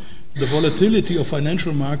done. The volatility of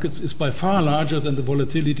financial markets is by far larger than the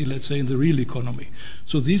volatility, let's say, in the real economy.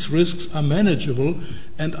 So these risks are manageable,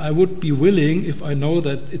 and I would be willing, if I know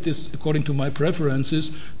that it is according to my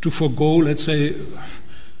preferences, to forego, let's say,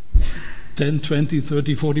 10, 20,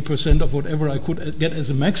 30, 40% of whatever I could get as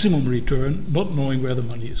a maximum return, not knowing where the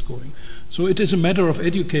money is going. So it is a matter of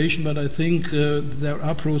education, but I think there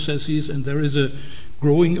are processes and there is a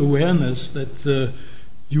growing awareness that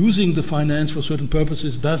using the finance for certain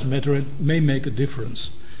purposes does matter and may make a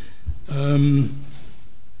difference.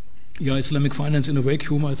 Islamic finance in a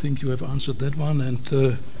vacuum, I think you have answered that one.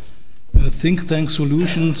 And think tank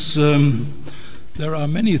solutions, there are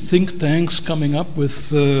many think tanks coming up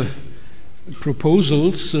with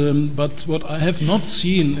proposals, but what I have not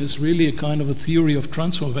seen is really a kind of a theory of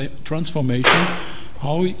transformation.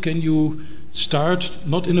 How can you start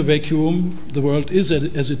not in a vacuum, the world is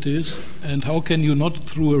as it is, and how can you not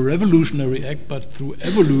through a revolutionary act but through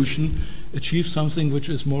evolution achieve something which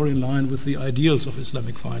is more in line with the ideals of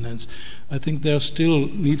Islamic finance? I think there still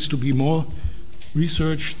needs to be more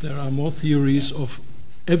research, there are more theories of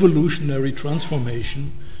evolutionary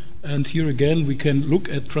transformation, and here again we can look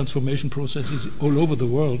at transformation processes all over the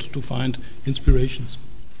world to find inspirations.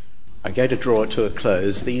 I'm going to draw it to a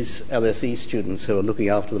close. These LSE students who are looking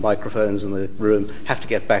after the microphones in the room have to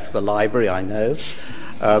get back to the library, I know.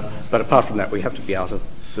 But apart from that, we have to be out of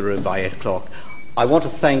the room by 8 o'clock. I want to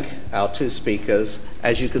thank our two speakers.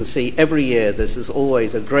 As you can see, every year this is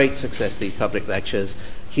always a great success, these public lectures,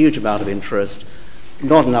 huge amount of interest,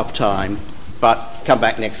 not enough time, but come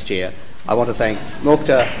back next year. I want to thank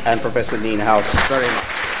Mukhtar and Professor Nienhaus very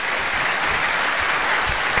much.